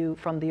speaking of you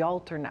from the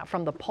altar now,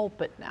 from the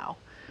pulpit now,"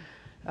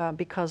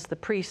 because the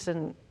priests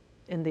in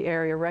the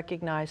area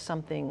recognized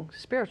something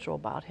spiritual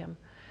about him.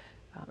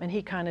 And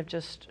he kind of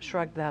just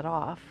shrugged that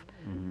off.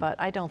 Mm-hmm. But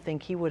I don't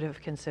think he would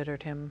have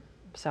considered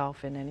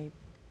himself in any,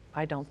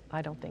 I don't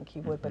think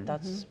he would, but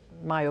that's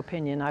my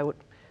opinion. I've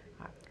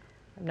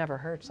never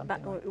heard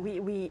something like that.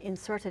 We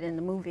inserted in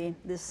the movie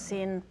this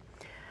scene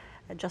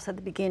just at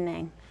the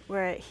beginning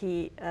where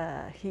he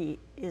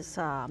is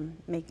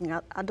making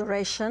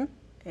adoration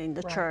in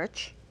the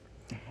church,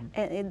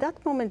 And at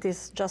that moment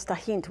is just a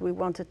hint we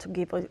wanted to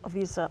give of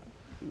his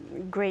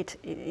great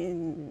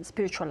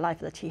spiritual life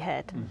that he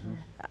had.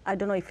 I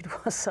don't know if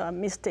it was a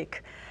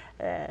mystic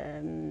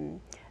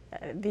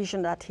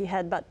vision that he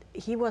had, but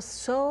he was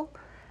so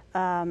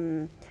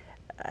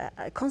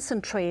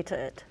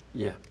concentrated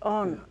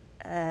on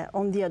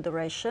the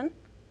adoration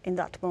in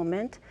that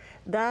moment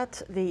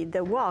that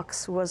the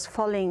wax was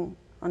falling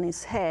on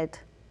his head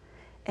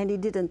and he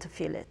didn't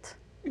feel it.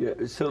 Yeah,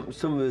 some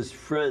of his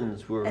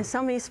friends were... And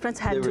some of his friends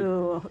had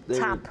to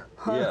tap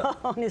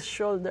on his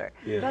shoulder.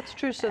 Yeah. That's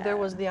true. So there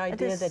was the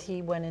idea that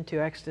he went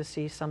into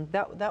ecstasy.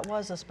 That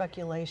was a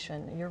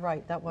speculation. You're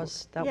right.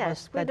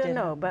 We don't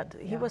know, but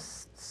he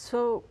was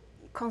so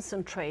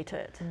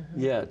concentrated.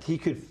 Yeah, he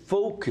could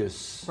focus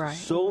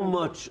so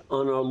much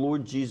on our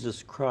Lord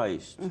Jesus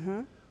Christ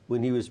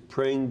when he was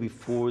praying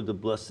before the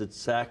Blessed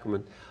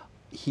Sacrament.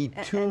 He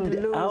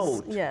tuned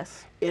out.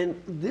 Yes.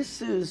 And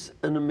this is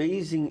an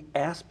amazing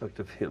aspect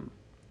of him.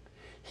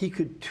 He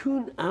could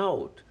tune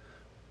out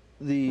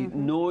the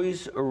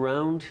noise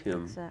around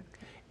him.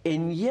 Exactly.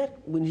 And yet,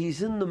 when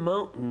he's in the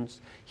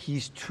mountains,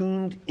 he's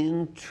tuned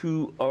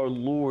into our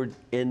Lord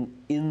and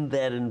in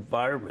that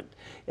environment.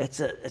 It's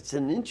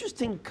an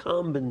interesting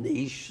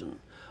combination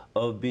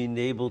of being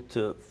able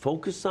to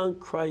focus on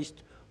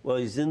Christ while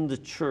he's in the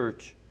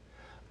church,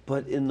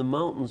 but in the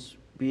mountains,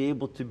 be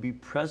able to be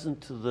present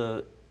to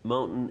the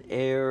mountain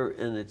air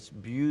and its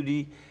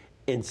beauty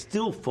and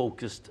still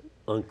focused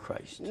on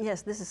Christ.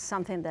 Yes, this is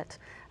something that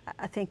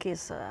I think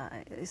is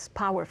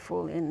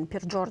powerful in Pier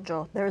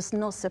Giorgio. There is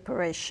no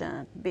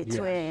separation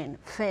between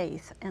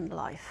faith and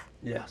life.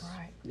 Yes.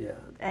 Right.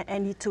 Yeah.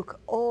 And he took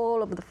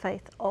all of the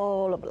faith,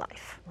 all of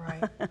life.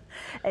 Right.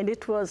 And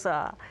it was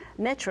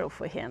natural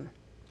for him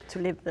to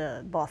live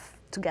both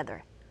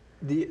together.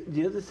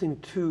 The other thing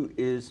too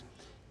is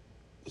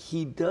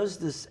he does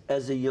this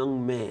as a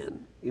young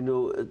man. You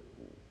know,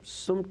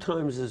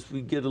 sometimes as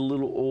we get a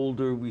little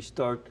older, we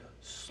start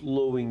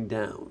slowing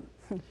down.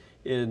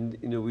 And,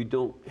 you know, we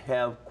don't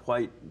have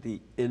quite the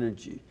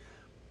energy.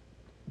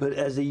 But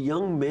as a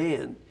young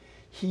man,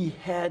 he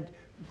had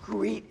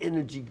great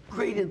energy,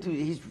 great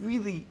enthusiasm. He's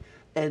really,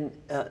 and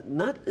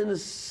not in a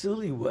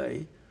silly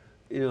way,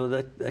 you know,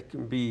 that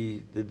can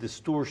be the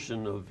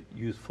distortion of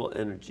youthful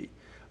energy.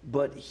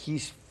 But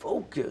he's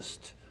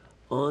focused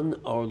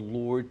on our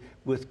Lord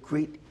with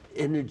great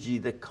energy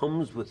that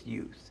comes with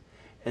youth.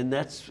 And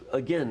that's,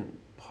 again,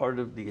 part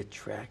of the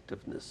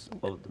attractiveness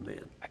of the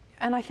man.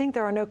 And I think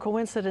there are no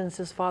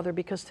coincidences, Father,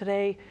 because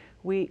today,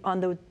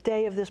 on the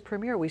day of this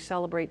premiere, we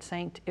celebrate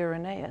Saint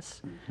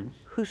Irenaeus,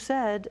 who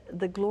said,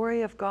 the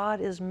glory of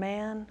God is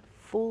man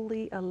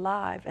fully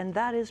alive. And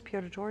that is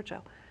Pier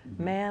Giorgio,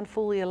 man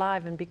fully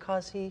alive. And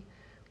because he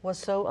was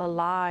so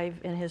alive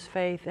in his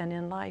faith and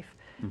in life,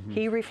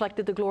 he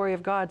reflected the glory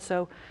of God.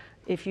 So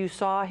if you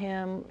saw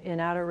him in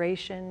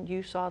adoration,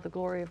 you saw the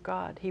glory of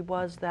God. He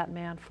was that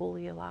man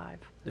fully alive.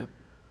 Yep,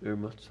 very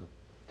much so.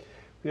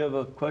 We have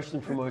a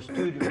question from our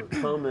studio, a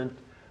comment.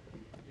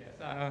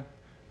 Yes,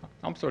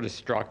 I'm sort of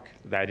struck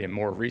that in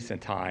more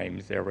recent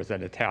times there was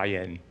an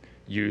Italian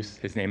youth,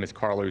 his name is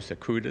Carlos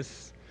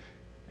Acutis,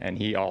 and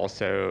he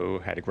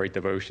also had a great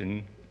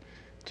devotion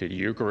to the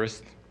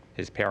Eucharist.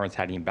 His parents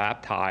had him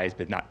baptized,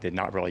 but did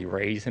not really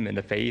raise him in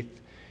the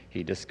faith.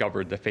 He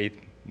discovered the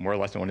faith more or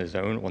less on his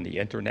own on the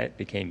internet,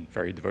 became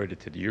very devoted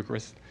to the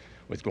Eucharist,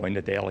 was going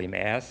to daily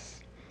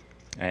Mass,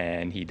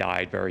 and he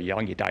died very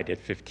young. He died at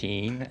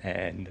 15,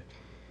 and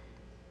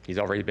he's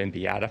already been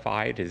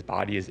beatified. His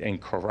body is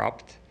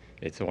incorrupt.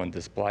 It's on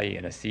display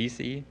in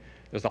Assisi.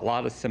 There's a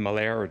lot of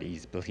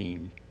similarities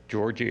between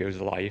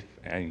Giorgio's life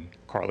and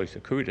Carlos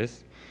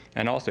Acutis,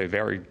 and also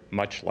very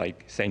much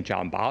like St.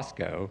 John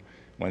Bosco,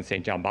 when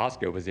St. John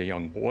Bosco was a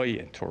young boy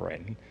in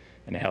Turin,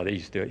 and how he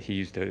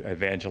used to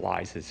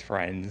evangelize his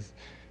friends.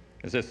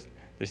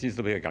 There seems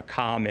to be like a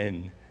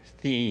common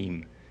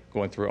theme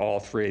going through all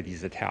three of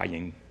these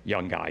Italian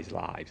young guys'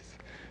 lives.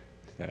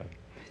 So.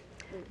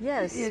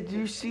 Yes. Yeah, do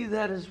you see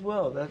that as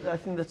well? I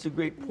think that's a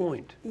great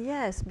point.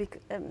 Yes,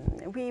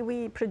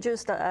 we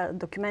produced a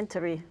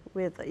documentary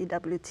with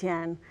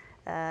EWTN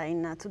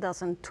in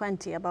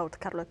 2020 about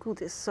Carlo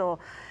Acutis, so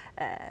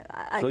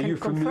I can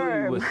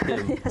confirm. With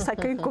him. Yes, I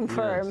can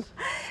confirm. Yes.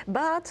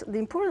 But the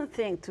important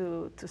thing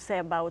to say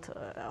about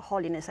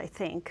holiness, I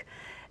think,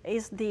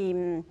 is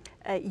the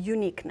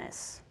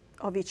uniqueness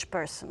of each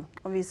person,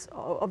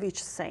 of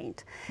each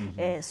saint.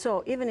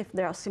 So even if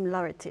there are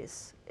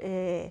similarities,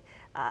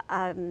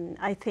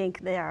 I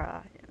think they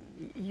are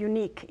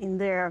unique in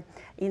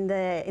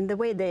the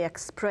way they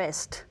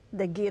expressed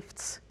the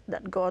gifts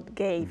that God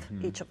gave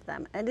each of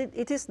them, and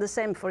it is the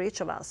same for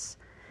each of us.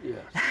 Yes.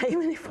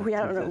 Even if we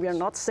are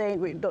not saint,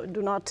 we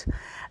do not,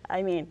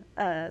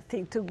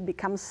 think to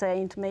become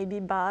saint maybe,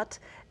 but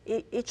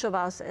each of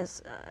us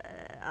has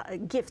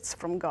gifts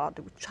from God,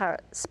 which are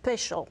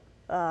special,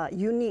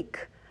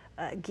 unique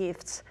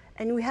gifts,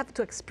 and we have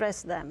to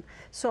express them.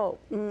 So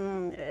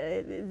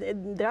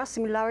there are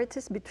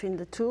similarities between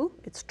the two,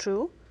 it's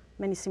true,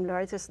 many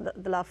similarities,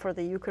 the love for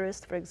the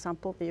Eucharist, for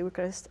example, the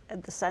Eucharist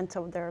at the center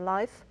of their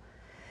life.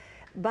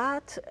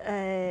 but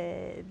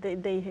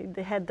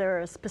they had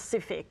their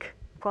specific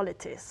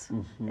qualities.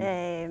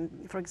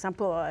 For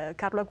example,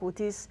 Carlo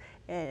Acutis,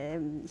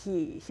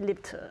 he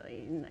lived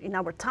in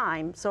our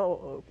time,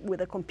 so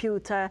with a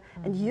computer,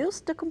 and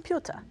used the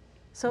computer.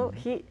 So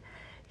he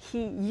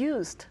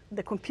used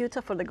the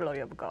computer for the glory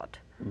of God.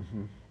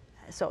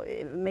 So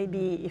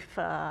maybe if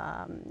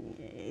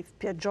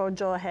Pier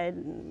Giorgio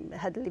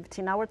had lived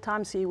in our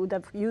times, he would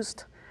have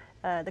used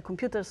the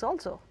computers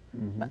also.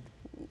 But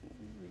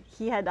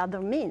he had other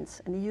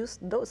means, and he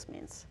used those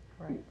means.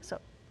 Right. So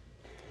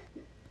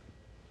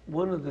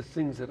one of the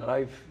things that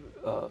I've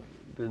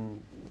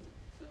been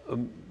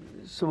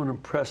somewhat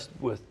impressed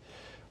with,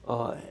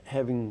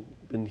 having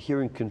been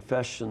hearing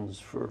confessions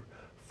for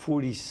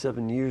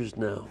 47 years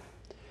now,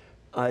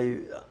 I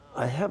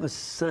have a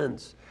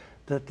sense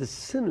that the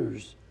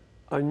sinners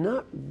are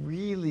not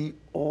really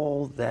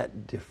all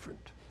that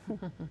different.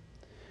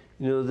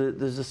 You know,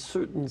 there's a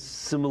certain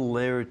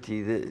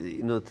similarity that,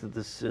 you know, to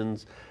the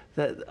sins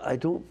that I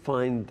don't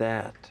find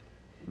that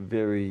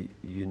very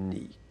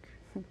unique,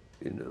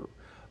 you know.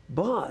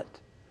 But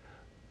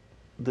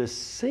the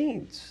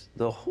saints,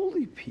 the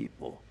holy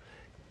people,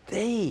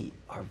 they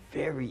are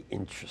very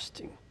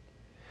interesting.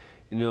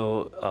 You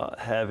know,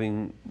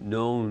 having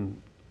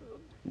known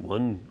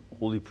one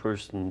holy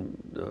person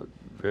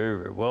very,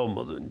 very well,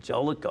 Mother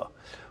Angelica,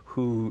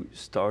 who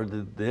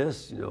started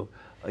this, you know,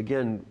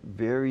 again,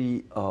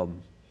 very, you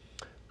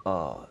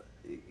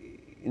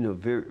know,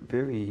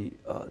 very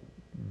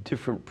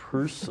different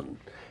person,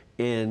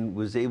 and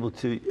was able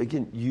to,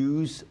 again,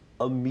 use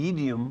a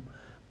medium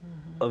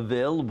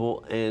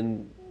available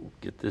and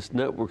get this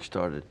network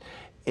started.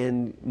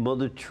 And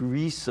Mother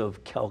Teresa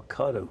of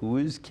Calcutta, who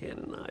is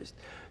canonized,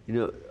 you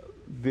know,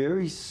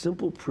 very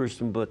simple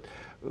person, but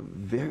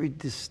very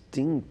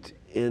distinct.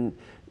 And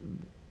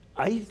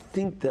I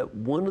think that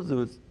one of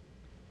the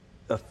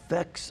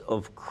effects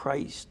of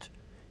Christ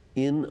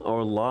in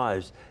our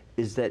lives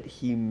is that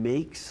he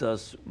makes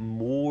us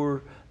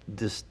more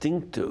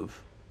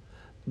distinctive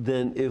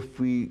than if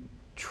we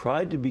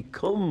try to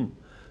become,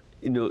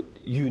 you know,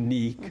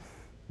 unique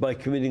by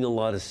committing a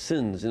lot of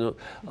sins. You know,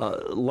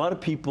 a lot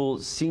of people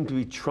seem to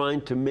be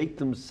trying to make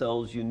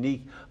themselves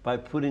unique by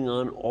putting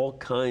on all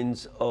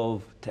kinds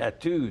of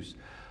tattoos,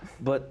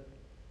 but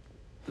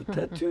the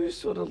tattoos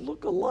sort of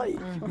look alike,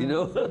 you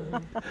know?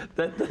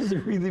 That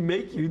doesn't really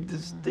make you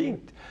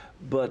distinct.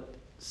 But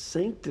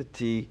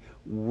sanctity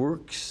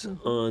works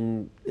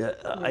on,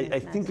 I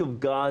think of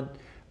God,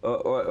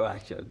 or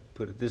actually I'd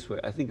put it this way,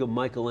 I think of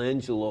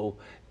Michelangelo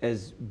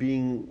as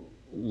being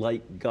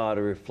like God,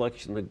 a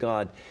reflection of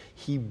God.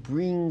 He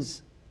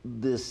brings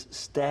this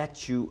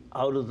statue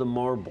out of the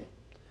marble.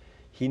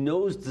 He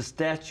knows the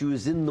statue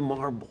is in the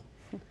marble.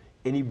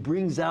 And he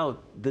brings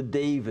out the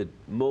David,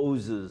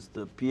 Moses,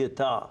 the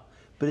Pietà,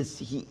 but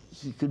he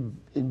could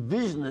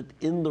envision it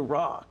in the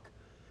rock,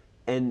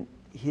 and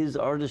his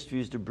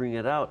artistry is to bring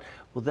it out.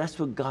 Well, that's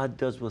what God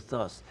does with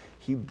us.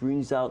 He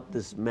brings out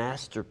this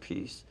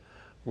masterpiece,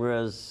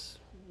 whereas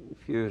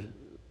if you're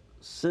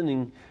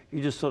sinning,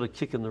 you're just sort of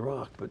kicking the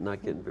rock, but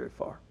not getting very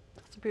far.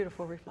 That's a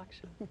beautiful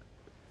reflection.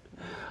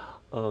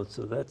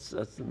 So that's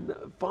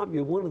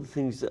Fabio, one of the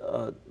things,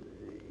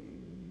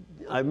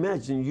 I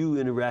imagine you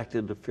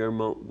interacted a fair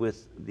amount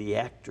with the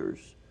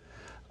actors.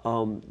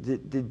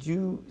 Did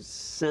you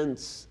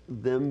sense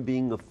them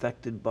being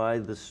affected by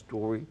the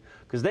story?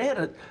 Because they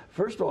had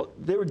first of all,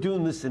 they were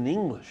doing this in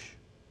English.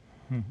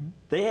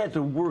 They had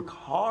to work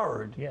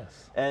hard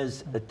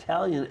as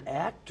Italian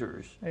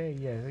actors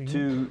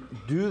to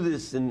do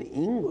this in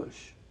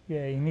English.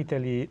 Yeah, in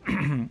Italy,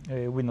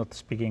 we not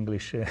speak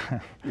English,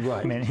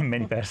 right.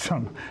 many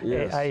persons.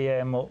 Yes. I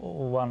am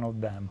one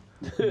of them.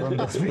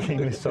 Don't speak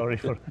English, sorry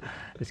for,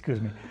 excuse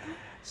me.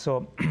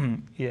 So,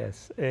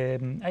 yes,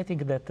 I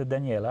think that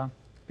Daniela,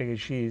 because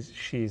she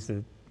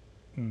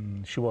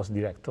was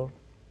director,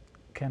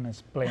 can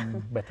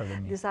explain better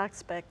than me. This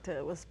aspect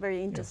was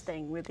very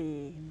interesting with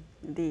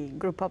the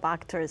group of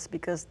actors,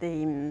 because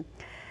it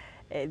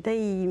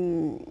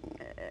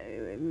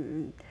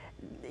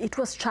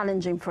was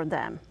challenging for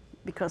them,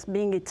 because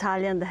being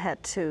Italian, they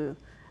had to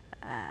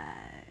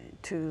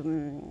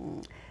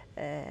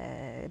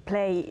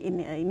play in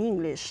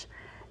English.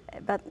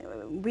 But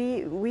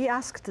we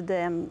asked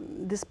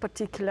them this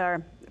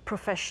particular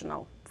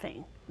professional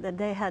thing, that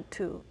they had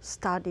to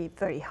study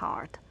very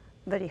hard,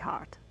 very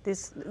hard.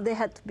 They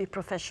had to be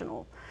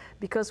professional,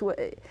 because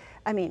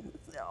I mean,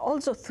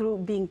 also through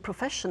being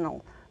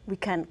professional, we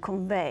can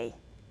convey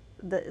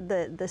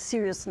the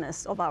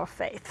seriousness of our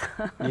faith.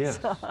 Yes,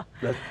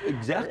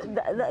 exactly.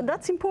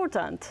 That's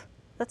important.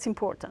 That's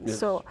important. Yes.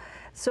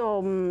 So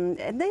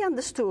and they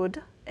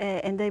understood,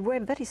 and they were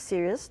very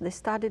serious. They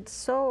studied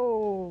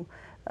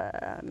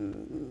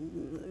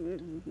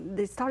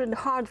they started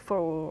hard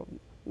for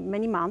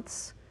many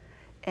months,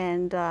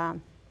 and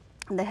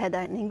they had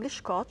an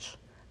English coach,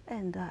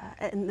 and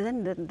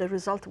then the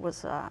result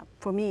was,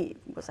 for me,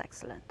 was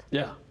excellent.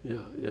 Yeah,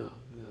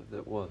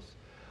 that was.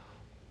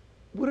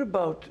 What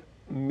about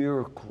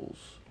miracles?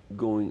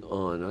 going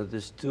on? Are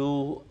there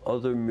still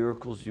other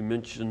miracles? You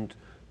mentioned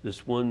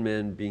this one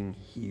man being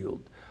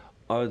healed.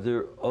 Are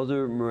there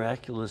other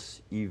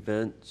miraculous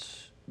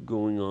events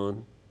going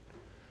on?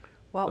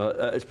 Well,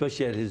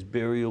 especially at his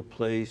burial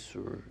place,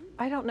 or?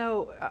 I don't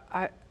know.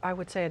 I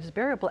would say at his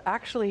burial place.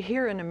 Actually,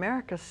 here in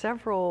America,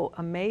 several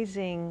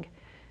amazing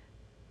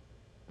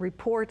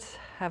reports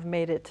have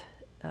made it,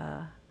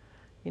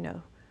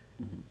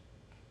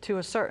 to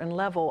a certain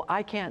level.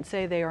 I can't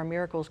say they are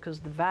miracles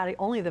because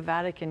only the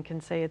Vatican can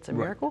say it's a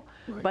miracle.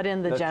 Right. But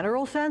in the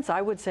general sense,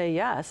 I would say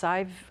yes.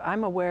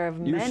 I'm aware of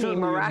many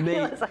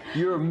miraculous.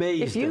 You're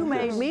amazed. If you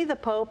made me the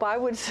Pope, I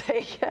would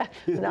say yes.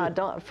 No,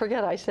 don't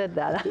forget I said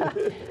that.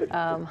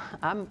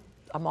 I'm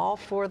all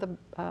for the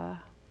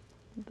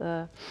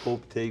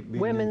Pope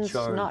women's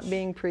not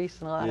being priests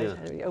and all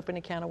that. Yeah. Open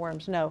a can of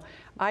worms. No,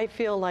 I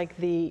feel like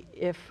the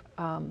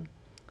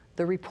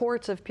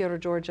reports of Pier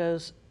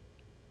Giorgio's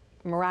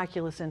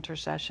miraculous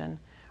intercession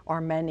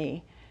are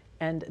many,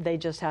 and they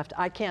just have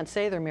to, I can't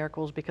say they're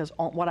miracles because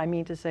what I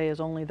mean to say is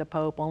only the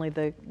Pope, only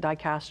the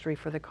dicastery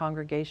for the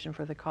Congregation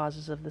for the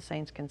Causes of the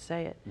Saints can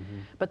say it.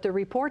 But the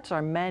reports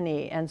are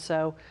many, and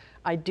so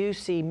I do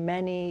see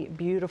many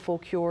beautiful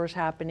cures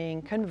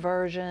happening,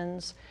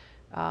 conversions,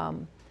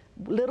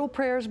 little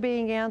prayers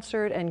being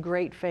answered, and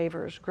great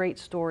favors, great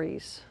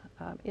stories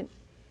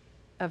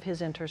of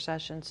his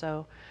intercession.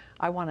 So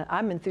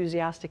I'm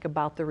enthusiastic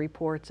about the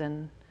reports,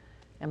 and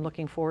I'm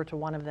looking forward to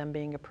one of them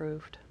being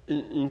approved.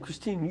 And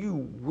Christine,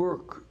 you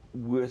work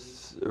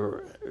with,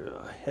 or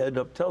head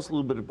up, tell us a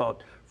little bit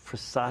about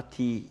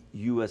Frassati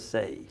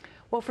USA.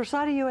 Well,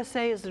 Frassati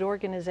USA is an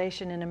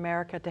organization in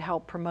America to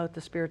help promote the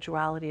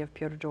spirituality of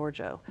Pier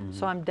Giorgio.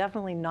 So I'm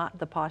definitely not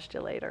the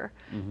postulator.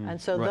 And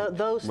so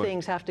those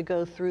things have to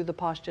go through the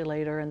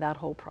postulator and that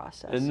whole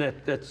process. And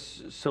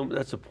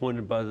that's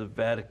appointed by the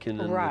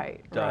Vatican and the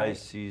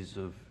Diocese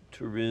of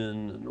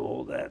Turin and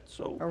all that.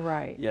 So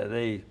yeah,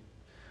 they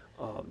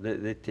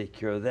take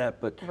care of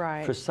that, but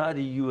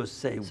Frassati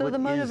USA, so the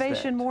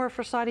motivation more of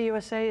Frassati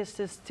USA is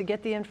just to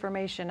get the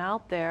information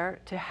out there,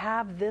 to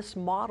have this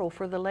model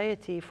for the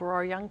laity, for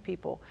our young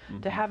people,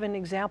 to have an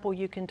example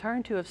you can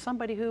turn to of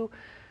somebody who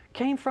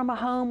came from a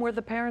home where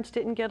the parents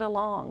didn't get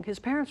along. His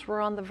parents were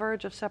on the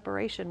verge of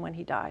separation when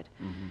he died.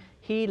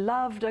 He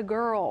loved a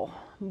girl,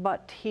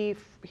 but he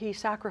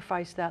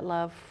sacrificed that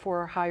love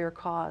for a higher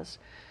cause.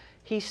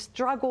 He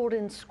struggled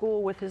in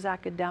school with his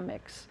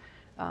academics.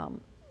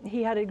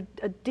 He had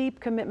a deep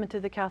commitment to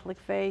the Catholic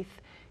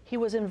faith. He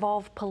was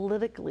involved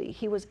politically.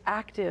 He was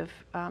active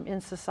in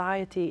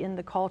society, in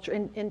the culture.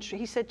 And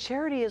he said,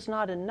 charity is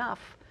not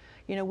enough.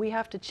 We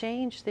have to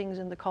change things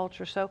in the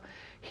culture. So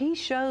he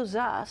shows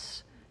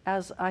us,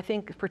 as I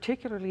think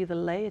particularly the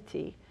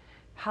laity,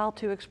 how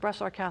to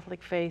express our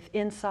Catholic faith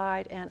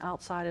inside and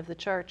outside of the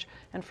church.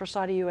 And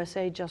Frassati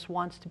USA just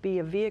wants to be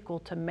a vehicle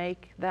to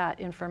make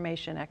that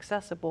information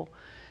accessible.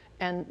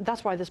 And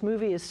that's why this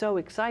movie is so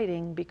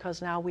exciting,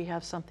 because now we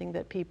have something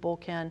that people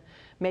can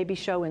maybe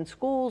show in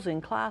schools,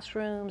 in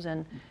classrooms,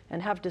 and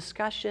have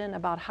discussion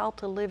about how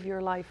to live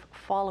your life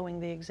following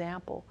the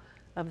example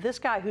of this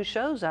guy who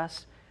shows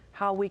us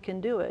how we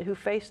can do it, who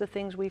faced the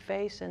things we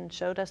face and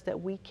showed us that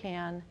we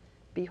can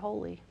be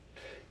holy.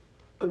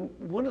 And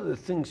one of the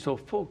things, so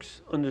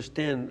folks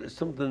understand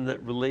something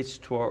that relates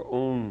to our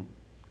own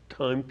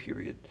time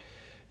period.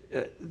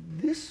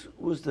 This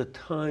was the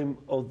time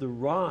of the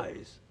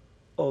rise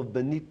of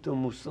Benito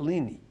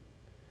Mussolini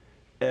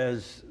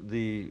as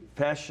the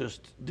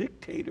fascist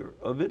dictator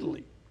of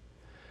Italy.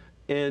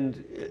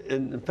 And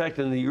in fact,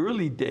 in the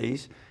early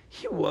days,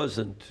 he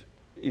wasn't,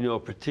 a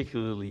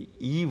particularly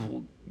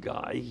evil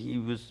guy. He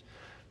was,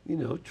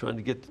 trying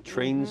to get the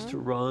trains to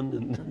run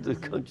and the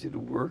country to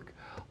work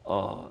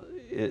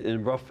in a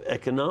rough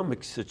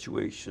economic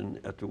situation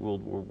after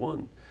World War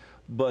I.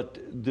 But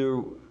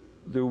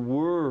there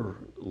were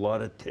a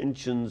lot of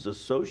tensions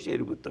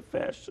associated with the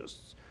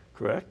fascists,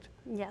 correct?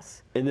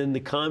 Yes. And then the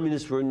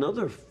communists were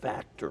another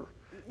factor.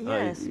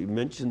 Yes. You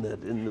mentioned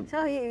that in the...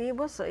 So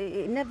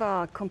he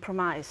never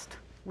compromised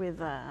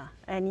with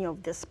any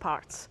of these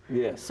parts.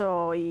 Yes.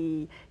 So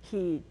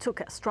he took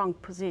a strong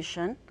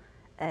position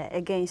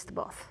against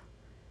both.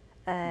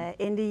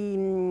 And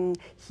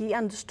he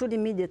understood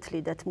immediately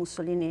that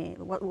Mussolini,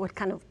 what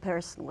kind of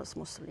person was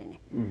Mussolini.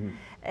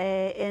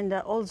 And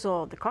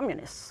also the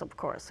communists, of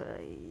course,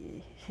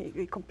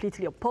 he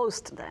completely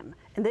opposed them.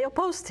 And they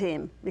opposed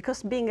him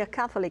because being a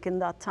Catholic in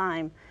that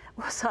time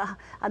was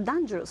a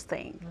dangerous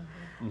thing.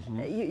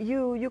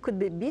 You could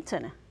be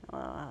beaten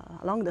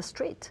along the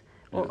street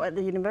or at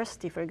the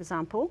university, for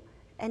example,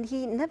 and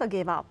he never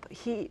gave up.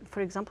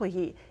 For example,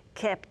 he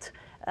kept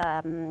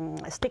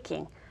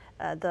sticking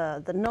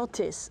the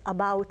notice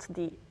about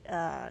the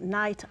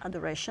night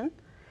adoration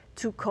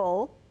to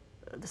call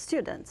the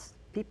students,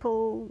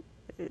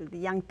 the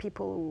young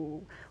people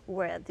who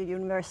were at the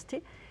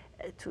university,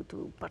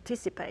 to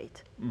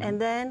participate.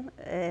 And then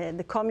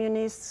the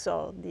communists,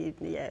 so the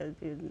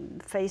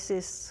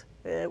fascists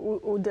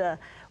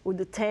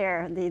would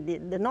tear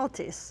the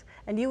notice,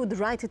 and you would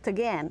write it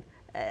again,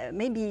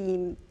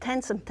 maybe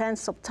tens and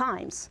tens of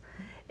times.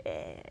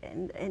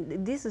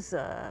 And this is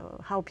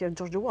how Pier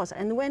Giorgio was.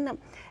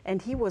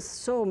 And he was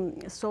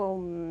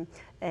so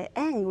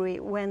angry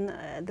when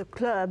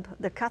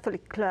the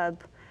Catholic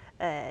club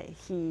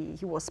he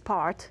was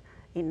part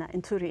in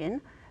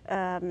Turin,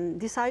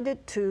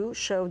 decided to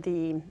show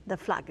the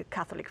flag,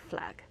 Catholic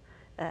flag,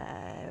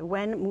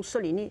 when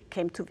Mussolini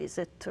came to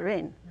visit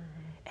Turin.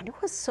 Mm-hmm. And it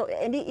was so,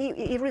 and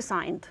he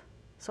resigned.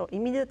 So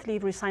immediately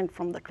resigned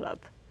from the club.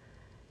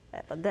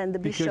 But then the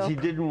bishop... Because he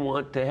didn't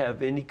want to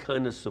have any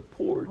kind of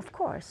support. Of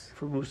course.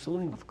 For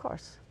Mussolini. Of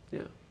course.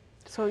 Yeah.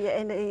 So yeah,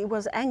 and he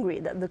was angry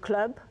that the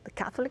club, the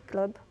Catholic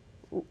club,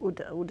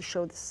 would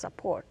show this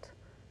support.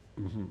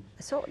 Mm-hmm.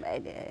 So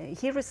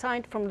he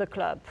resigned from the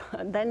club.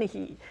 And then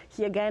he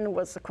again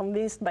was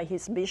convinced by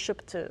his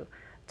bishop to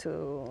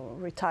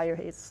retire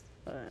his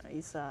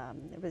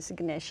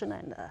resignation,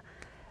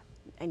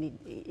 and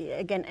he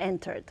again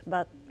entered.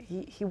 But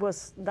he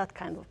was that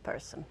kind of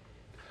person.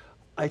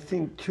 I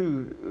think,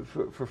 too,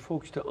 for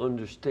folks to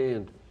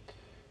understand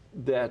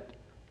that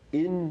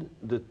in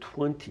the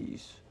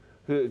 20s,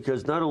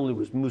 because not only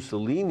was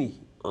Mussolini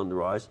on the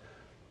rise,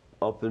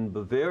 up in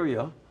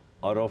Bavaria,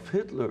 Adolf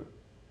Hitler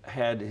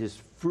had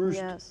his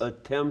first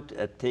attempt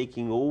at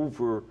taking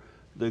over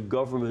the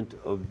government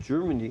of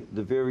Germany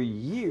the very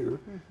year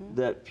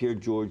that Pier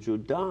Giorgio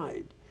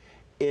died.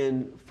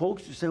 And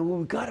folks were saying, well,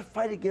 we've got to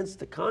fight against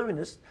the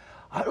communists.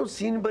 I don't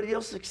see anybody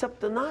else except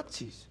the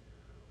Nazis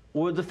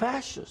or the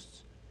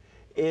fascists.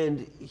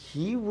 And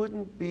he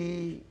wouldn't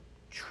be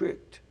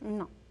tricked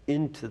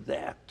into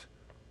that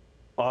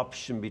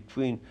option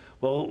between,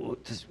 well,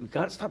 we've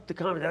got to stop the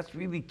communists, that's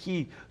really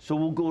key, so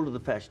we'll go to the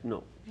fascists.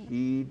 No,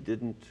 he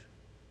didn't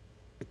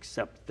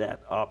accept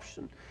that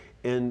option.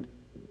 And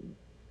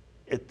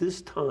at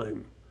this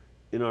time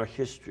in our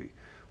history,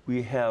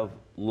 we have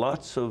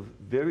lots of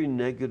very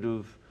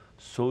negative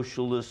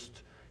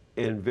socialist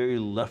and very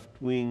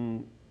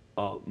left-wing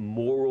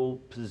moral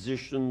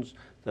positions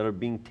that are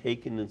being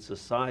taken in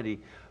society,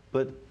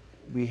 but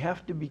we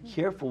have to be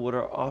careful what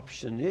our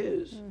option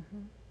is.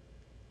 Mm-hmm.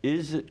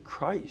 Is it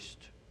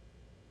Christ?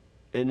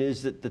 And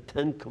is it the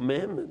 10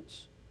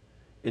 Commandments?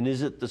 And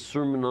is it the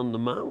Sermon on the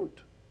Mount?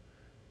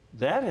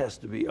 That has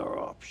to be our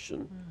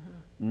option.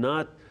 Mm-hmm.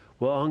 Not,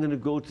 well, I'm going to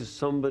go to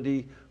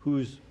somebody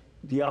who's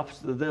the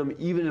opposite of them,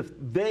 even if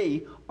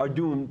they are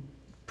doing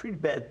pretty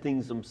bad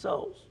things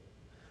themselves.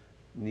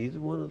 Neither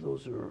one of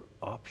those are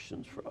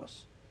options for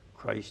us.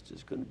 Christ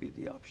is going to be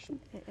the option.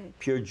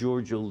 Pier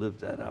Giorgio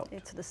lived that out.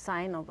 It's the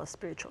sign of a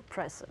spiritual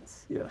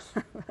presence. Yes.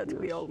 that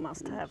we all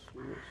must have.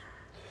 Yes.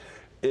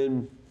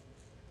 And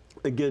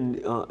again,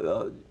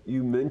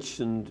 you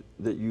mentioned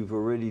that you've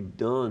already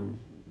done,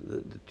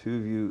 the two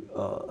of you,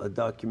 a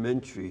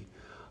documentary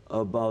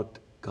about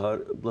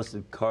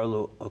Blessed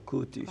Carlo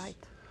Acutis. Right.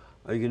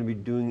 Are you going to be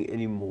doing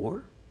any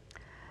more?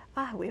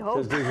 We hope.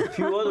 Because there's a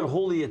few other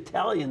holy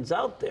Italians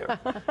out there.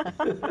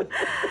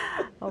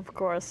 Of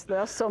course, there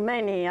are so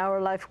many. Our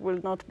life will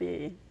not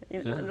be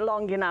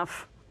long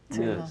enough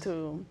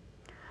to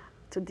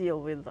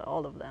deal with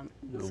all of them.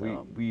 No,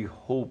 so. we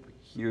hope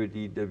here at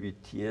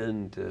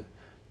EWTN to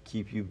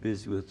keep you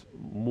busy with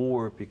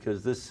more,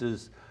 because this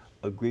is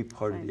a great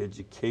part of the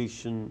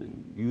education,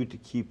 and you to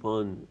keep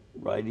on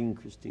writing,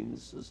 Christine.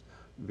 This is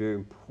very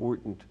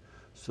important,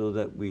 so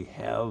that we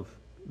have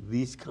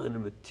these kind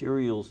of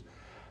materials,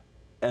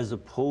 as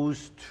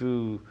opposed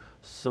to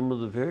some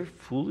of the very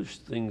foolish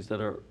things that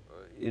are,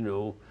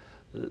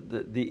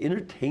 the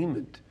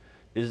entertainment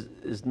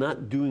is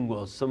not doing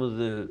well. Some of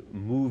the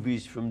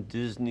movies from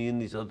Disney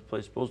and these other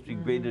places supposed to be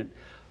great, and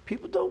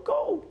people don't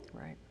go.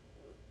 Right.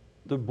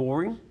 They're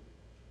boring,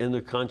 and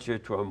they're contrary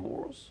to our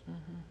morals.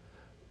 Mm-hmm.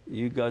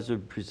 You guys are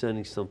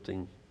presenting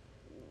something,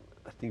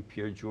 I think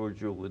Pier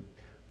Giorgio would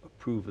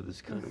approve of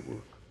this kind of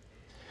work.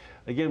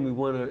 Again, we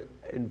want to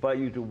invite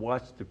you to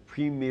watch the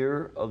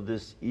premiere of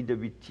this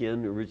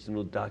EWTN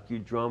original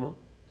docudrama.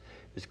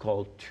 It's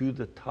called To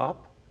the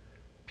Top,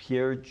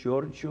 Pier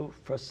Giorgio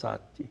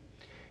Frassati.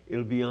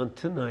 It'll be on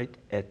tonight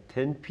at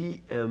 10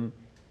 p.m.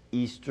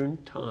 Eastern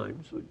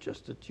Time, so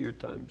just at your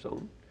time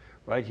zone,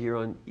 right here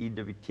on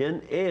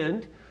EWTN.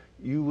 And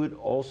you would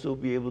also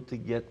be able to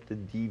get the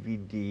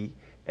DVD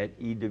at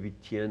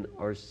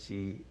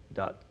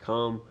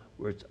EWTNRC.com,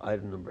 where it's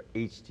item number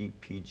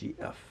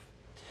HDPGF.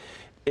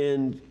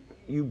 And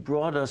you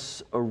brought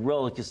us a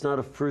relic. It's not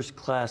a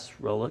first-class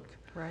relic.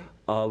 Right.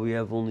 We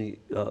have only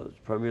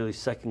primarily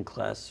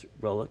second-class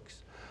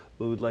relics.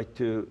 We would like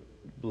to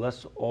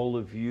bless all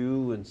of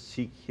you and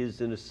seek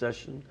his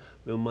intercession.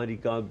 May Almighty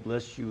God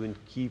bless you and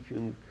keep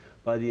you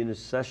by the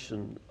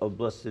intercession of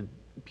Blessed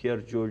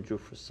Pier Giorgio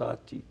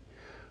Frassati.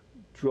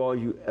 Draw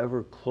you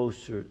ever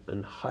closer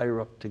and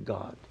higher up to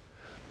God,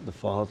 the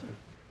Father,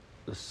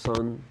 the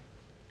Son,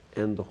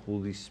 and the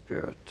Holy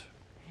Spirit.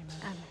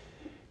 Amen.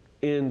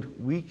 And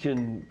we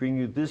can bring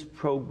you this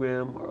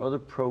program or other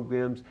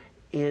programs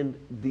and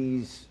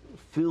these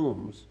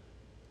films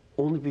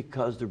only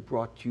because they're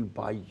brought to you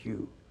by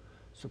you.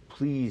 So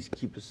please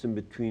keep us in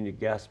between your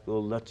gas bill,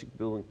 electric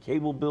bill, and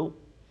cable bill,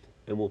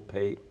 and we'll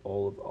pay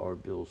all of our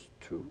bills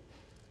too.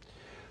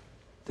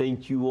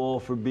 thank you all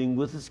for being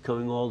with us,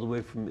 coming all the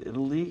way from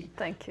Italy.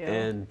 Thank you.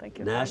 And Thank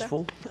you,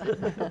 Nashville.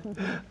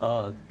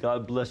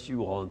 God bless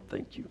you all, and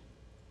thank you.